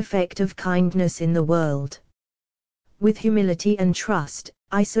ripple effect of kindness in the world. With humility and trust,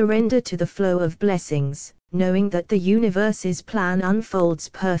 I surrender to the flow of blessings, knowing that the universe's plan unfolds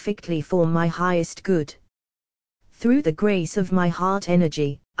perfectly for my highest good. Through the grace of my heart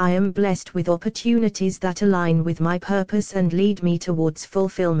energy, I am blessed with opportunities that align with my purpose and lead me towards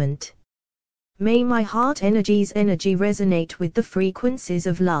fulfillment. May my heart energy resonate with the frequencies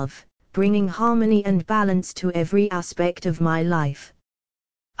of love, bringing harmony and balance to every aspect of my life.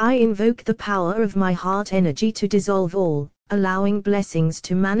 I invoke the power of my heart energy to dissolve all, allowing blessings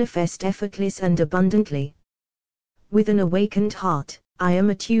to manifest effortless and abundantly. With an awakened heart, I am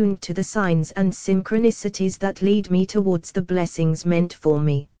attuned to the signs and synchronicities that lead me towards the blessings meant for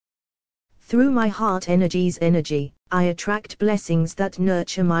me. Through my heart energy, I attract blessings that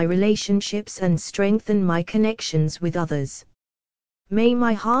nurture my relationships and strengthen my connections with others. May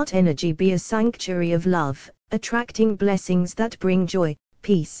my heart energy be a sanctuary of love, attracting blessings that bring joy,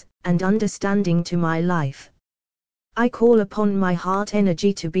 peace, and understanding to my life. I call upon my heart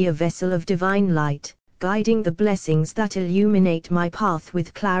energy to be a vessel of divine light, guiding the blessings that illuminate my path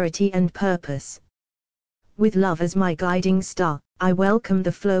with clarity and purpose. With love as my guiding star, I welcome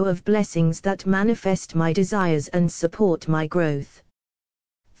the flow of blessings that manifest my desires and support my growth.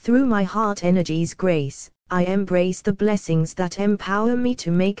 Through my heart energy's grace, I embrace the blessings that empower me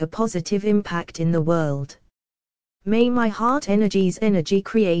to make a positive impact in the world. May my heart energy's energy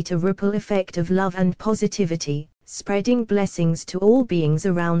create a ripple effect of love and positivity, spreading blessings to all beings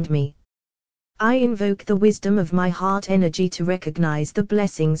around me. I invoke the wisdom of my heart energy to recognize the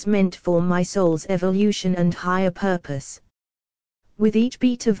blessings meant for my soul's evolution and higher purpose. With each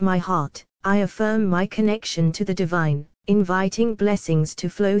beat of my heart, I affirm my connection to the divine, inviting blessings to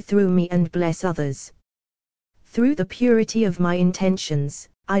flow through me and bless others. Through the purity of my intentions,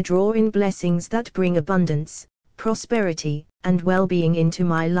 I draw in blessings that bring abundance, prosperity, and well-being into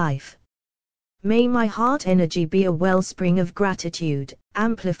my life. May my heart energy be a wellspring of gratitude,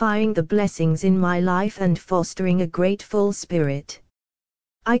 amplifying the blessings in my life and fostering a grateful spirit.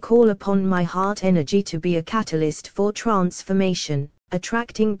 I call upon my heart energy to be a catalyst for transformation,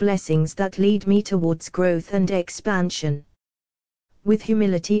 attracting blessings that lead me towards growth and expansion. With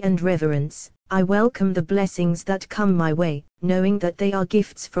humility and reverence, I welcome the blessings that come my way, knowing that they are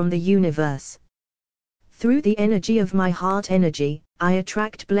gifts from the universe. Through the energy of my heart energy, I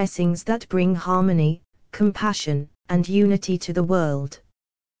attract blessings that bring harmony, compassion, and unity to the world.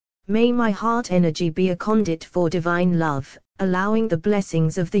 May my heart energy be a conduit for divine love, allowing the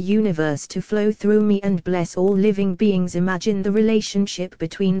blessings of the universe to flow through me and bless all living beings. Imagine the relationship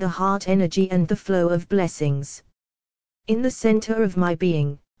between the heart energy and the flow of blessings. In the center of my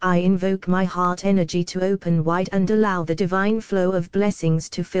being, I invoke my heart energy to open wide and allow the divine flow of blessings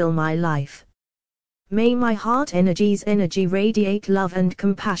to fill my life. May my heart energy's energy radiate love and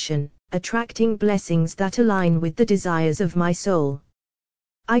compassion, attracting blessings that align with the desires of my soul.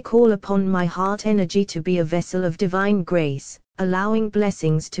 I call upon my heart energy to be a vessel of divine grace, allowing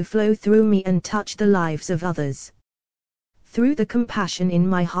blessings to flow through me and touch the lives of others. Through the compassion in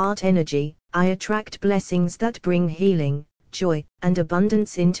my heart energy, I attract blessings that bring healing, joy, and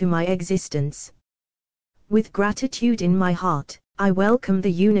abundance into my existence. With gratitude in my heart, I welcome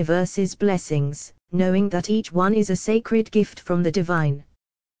the universe's blessings, knowing that each one is a sacred gift from the divine.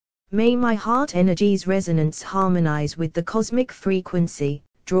 May my heart energy's resonance harmonize with the cosmic frequency,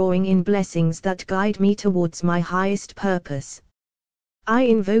 drawing in blessings that guide me towards my highest purpose. I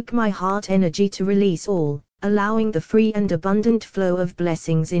invoke my heart energy to release all, allowing the free and abundant flow of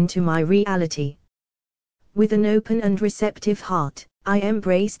blessings into my reality. With an open and receptive heart, I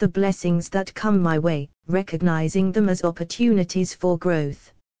embrace the blessings that come my way, recognizing them as opportunities for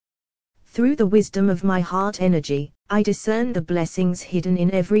growth. Through the wisdom of my heart energy, I discern the blessings hidden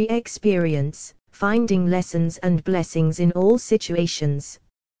in every experience, finding lessons and blessings in all situations.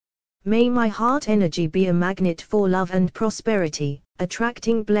 May my heart energy be a magnet for love and prosperity,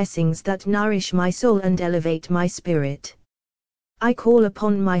 attracting blessings that nourish my soul and elevate my spirit. I call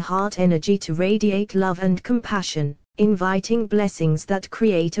upon my heart energy to radiate love and compassion, inviting blessings that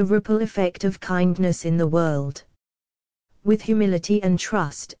create a ripple effect of kindness in the world. With humility and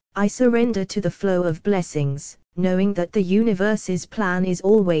trust, I surrender to the flow of blessings, knowing that the universe's plan is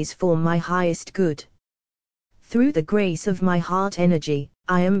always for my highest good. Through the grace of my heart energy,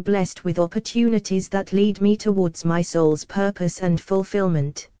 I am blessed with opportunities that lead me towards my soul's purpose and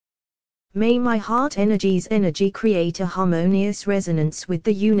fulfillment. May my heart energy's energy create a harmonious resonance with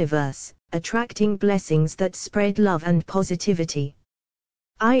the universe, attracting blessings that spread love and positivity.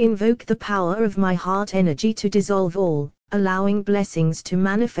 I invoke the power of my heart energy to dissolve all, allowing blessings to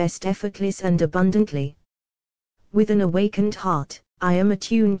manifest effortless and abundantly. With an awakened heart, I am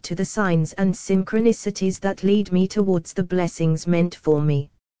attuned to the signs and synchronicities that lead me towards the blessings meant for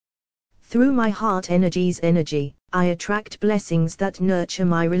me. Through my heart energy's energy, I attract blessings that nurture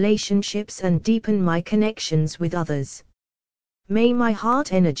my relationships and deepen my connections with others. May my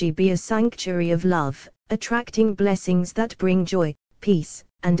heart energy be a sanctuary of love, attracting blessings that bring joy, peace,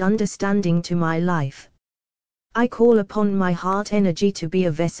 and understanding to my life. I call upon my heart energy to be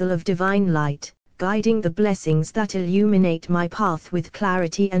a vessel of divine light, guiding the blessings that illuminate my path with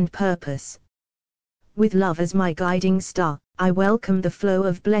clarity and purpose. With love as my guiding star, I welcome the flow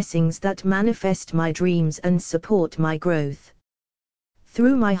of blessings that manifest my dreams and support my growth.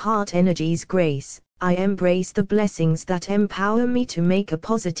 Through my heart energy's grace, I embrace the blessings that empower me to make a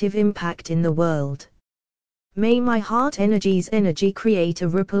positive impact in the world. May my heart energy create a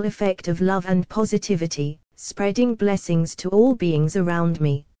ripple effect of love and positivity, spreading blessings to all beings around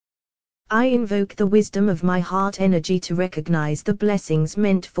me. I invoke the wisdom of my heart energy to recognize the blessings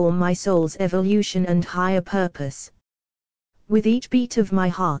meant for my soul's evolution and higher purpose. With each beat of my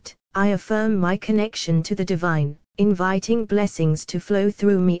heart, I affirm my connection to the divine, inviting blessings to flow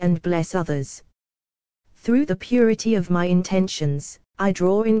through me and bless others. Through the purity of my intentions, I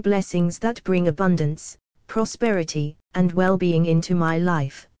draw in blessings that bring abundance, prosperity, and well-being into my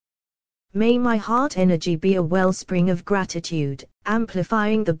life. May my heart energy be a wellspring of gratitude,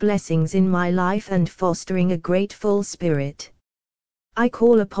 amplifying the blessings in my life and fostering a grateful spirit. I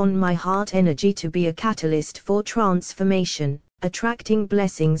call upon my heart energy to be a catalyst for transformation, attracting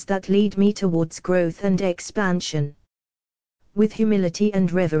blessings that lead me towards growth and expansion. With humility and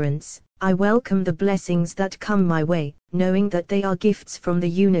reverence, I welcome the blessings that come my way, knowing that they are gifts from the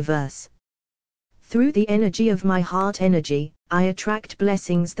universe. Through the energy of my heart energy, I attract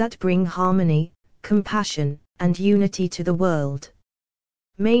blessings that bring harmony, compassion, and unity to the world.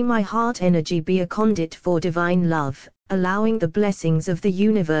 May my heart energy be a conduit for divine love, allowing the blessings of the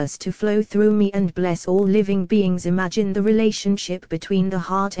universe to flow through me and bless all living beings. Imagine the relationship between the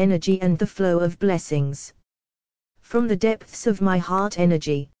heart energy and the flow of blessings. From the depths of my heart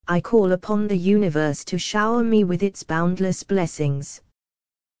energy, I call upon the universe to shower me with its boundless blessings.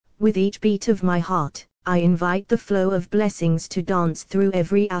 With each beat of my heart, I invite the flow of blessings to dance through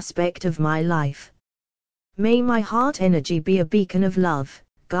every aspect of my life. May my heart energy be a beacon of love,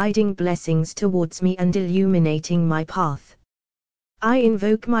 guiding blessings towards me and illuminating my path. I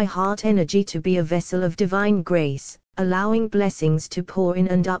invoke my heart energy to be a vessel of divine grace, allowing blessings to pour in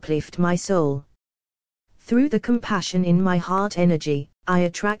and uplift my soul. Through the compassion in my heart energy, I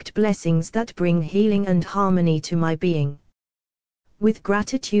attract blessings that bring healing and harmony to my being. With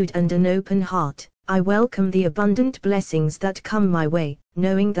gratitude and an open heart, I welcome the abundant blessings that come my way,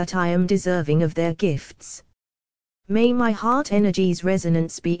 knowing that I am deserving of their gifts. May my heart energy's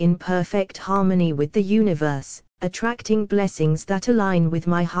resonance be in perfect harmony with the universe, attracting blessings that align with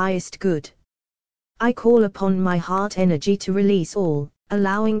my highest good. I call upon my heart energy to release all,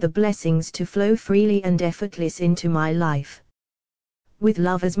 allowing the blessings to flow freely and effortless into my life. With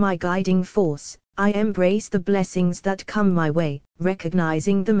love as my guiding force, I embrace the blessings that come my way,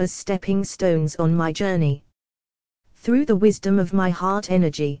 recognizing them as stepping stones on my journey. Through the wisdom of my heart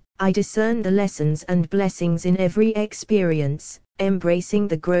energy, I discern the lessons and blessings in every experience, embracing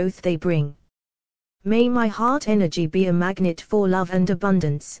the growth they bring. May my heart energy be a magnet for love and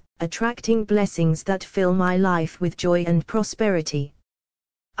abundance, attracting blessings that fill my life with joy and prosperity.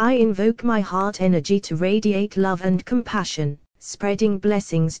 I invoke my heart energy to radiate love and compassion, spreading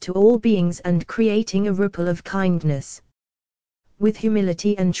blessings to all beings and creating a ripple of kindness. With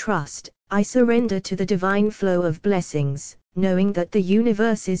humility and trust, I surrender to the divine flow of blessings, knowing that the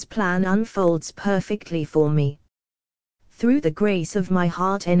universe's plan unfolds perfectly for me. Through the grace of my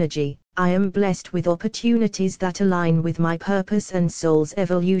heart energy, I am blessed with opportunities that align with my purpose and soul's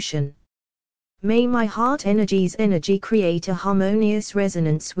evolution. May my heart energy's energy create a harmonious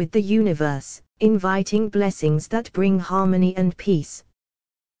resonance with the universe, inviting blessings that bring harmony and peace.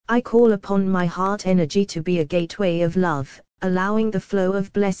 I call upon my heart energy to be a gateway of love, allowing the flow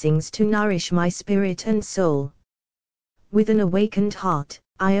of blessings to nourish my spirit and soul. With an awakened heart,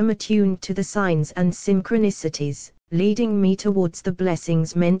 I am attuned to the signs and synchronicities, leading me towards the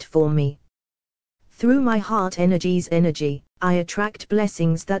blessings meant for me. Through my heart energy's energy, I attract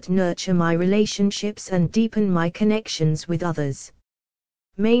blessings that nurture my relationships and deepen my connections with others.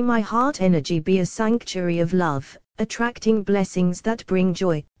 May my heart energy be a sanctuary of love, attracting blessings that bring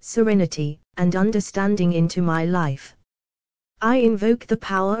joy, serenity, and understanding into my life. I invoke the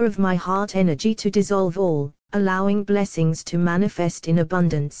power of my heart energy to dissolve all, allowing blessings to manifest in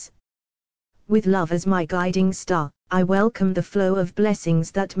abundance. With love as my guiding star, I welcome the flow of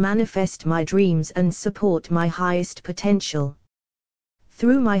blessings that manifest my dreams and support my highest potential.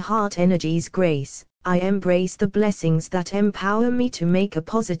 Through my heart energy's grace, I embrace the blessings that empower me to make a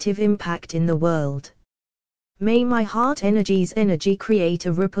positive impact in the world. May my heart energy's energy create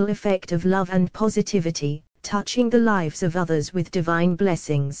a ripple effect of love and positivity, touching the lives of others with divine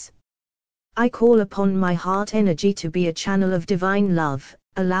blessings. I call upon my heart energy to be a channel of divine love,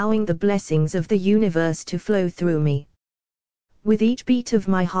 allowing the blessings of the universe to flow through me. With each beat of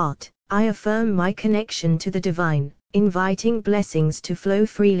my heart, I affirm my connection to the divine, inviting blessings to flow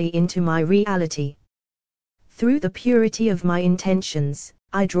freely into my reality. Through the purity of my intentions,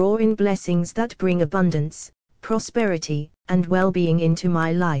 I draw in blessings that bring abundance, prosperity, and well-being into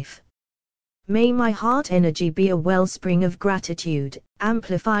my life. May my heart energy be a wellspring of gratitude,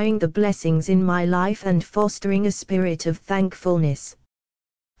 amplifying the blessings in my life and fostering a spirit of thankfulness.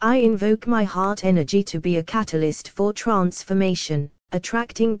 I invoke my heart energy to be a catalyst for transformation,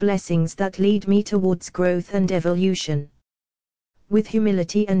 attracting blessings that lead me towards growth and evolution. With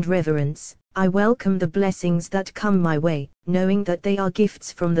humility and reverence, I welcome the blessings that come my way, knowing that they are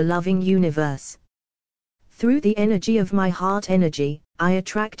gifts from the loving universe. Through the energy of my heart energy, I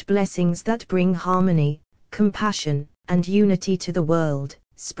attract blessings that bring harmony, compassion, and unity to the world,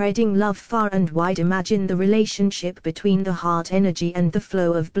 spreading love far and wide. Imagine the relationship between the heart energy and the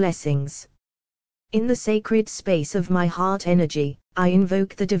flow of blessings. In the sacred space of my heart energy, I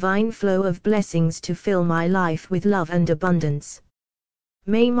invoke the divine flow of blessings to fill my life with love and abundance.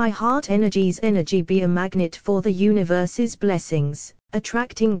 May my heart energy's energy be a magnet for the universe's blessings,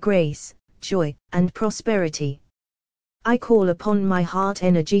 attracting grace, joy, and prosperity. I call upon my heart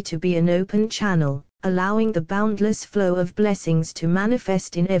energy to be an open channel, allowing the boundless flow of blessings to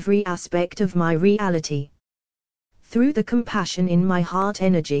manifest in every aspect of my reality. Through the compassion in my heart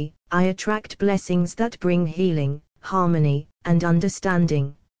energy, I attract blessings that bring healing, harmony, and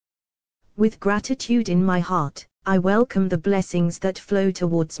understanding. With gratitude in my heart, I welcome the blessings that flow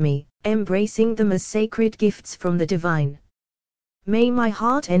towards me, embracing them as sacred gifts from the divine. May my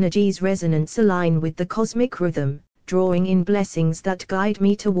heart energy's resonance align with the cosmic rhythm, drawing in blessings that guide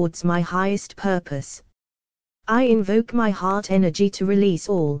me towards my highest purpose. I invoke my heart energy to release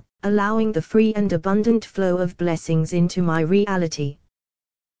all, allowing the free and abundant flow of blessings into my reality.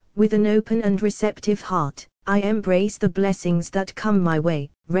 With an open and receptive heart, I embrace the blessings that come my way,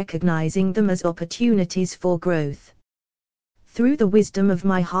 recognizing them as opportunities for growth. Through the wisdom of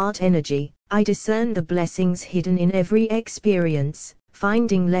my heart energy, I discern the blessings hidden in every experience,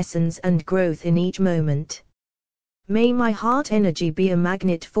 finding lessons and growth in each moment. May my heart energy be a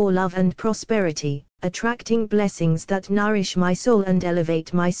magnet for love and prosperity, attracting blessings that nourish my soul and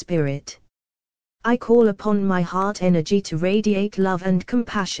elevate my spirit. I call upon my heart energy to radiate love and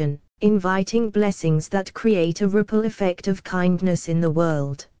compassion, inviting blessings that create a ripple effect of kindness in the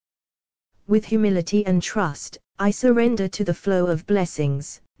world. With humility and trust, I surrender to the flow of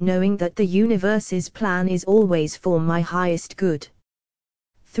blessings, knowing that the universe's plan is always for my highest good.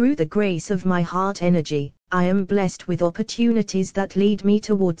 Through the grace of my heart energy, I am blessed with opportunities that lead me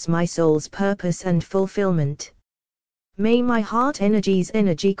towards my soul's purpose and fulfillment. May my heart energy's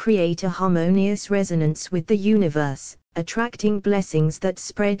energy create a harmonious resonance with the universe, attracting blessings that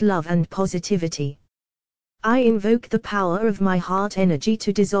spread love and positivity. I invoke the power of my heart energy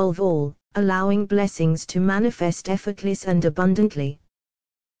to dissolve all, allowing blessings to manifest effortless and abundantly.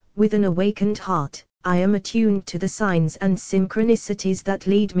 With an awakened heart, I am attuned to the signs and synchronicities that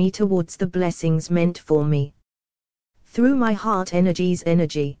lead me towards the blessings meant for me. Through my heart energy's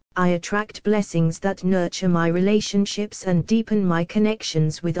energy, I attract blessings that nurture my relationships and deepen my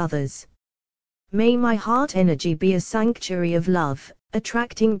connections with others. May my heart energy be a sanctuary of love,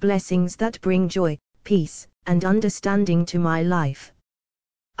 attracting blessings that bring joy, peace, and understanding to my life.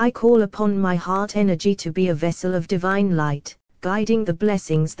 I call upon my heart energy to be a vessel of divine light, guiding the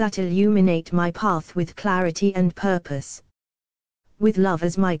blessings that illuminate my path with clarity and purpose. With love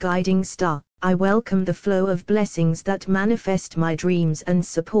as my guiding star, I welcome the flow of blessings that manifest my dreams and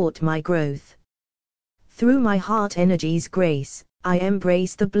support my growth. Through my heart energy's grace, I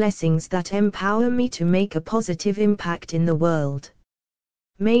embrace the blessings that empower me to make a positive impact in the world.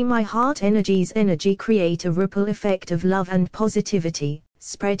 May my heart energy's energy create a ripple effect of love and positivity,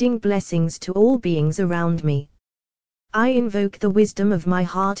 spreading blessings to all beings around me. I invoke the wisdom of my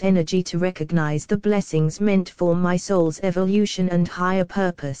heart energy to recognize the blessings meant for my soul's evolution and higher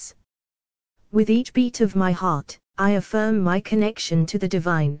purpose. With each beat of my heart, I affirm my connection to the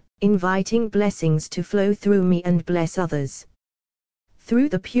divine, inviting blessings to flow through me and bless others. Through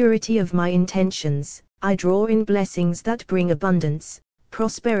the purity of my intentions, I draw in blessings that bring abundance,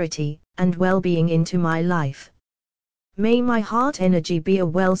 prosperity, and well-being into my life. May my heart energy be a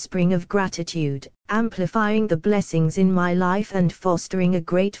wellspring of gratitude, amplifying the blessings in my life and fostering a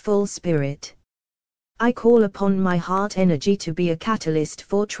grateful spirit. I call upon my heart energy to be a catalyst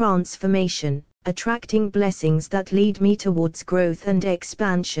for transformation, attracting blessings that lead me towards growth and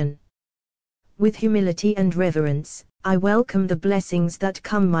expansion. With humility and reverence, I welcome the blessings that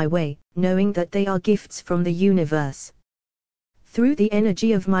come my way, knowing that they are gifts from the universe. Through the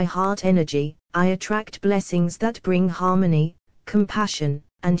energy of my heart energy, I attract blessings that bring harmony, compassion,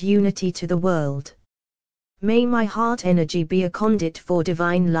 and unity to the world. May my heart energy be a conduit for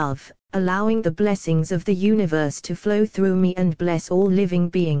divine love, allowing the blessings of the universe to flow through me and bless all living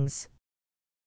beings.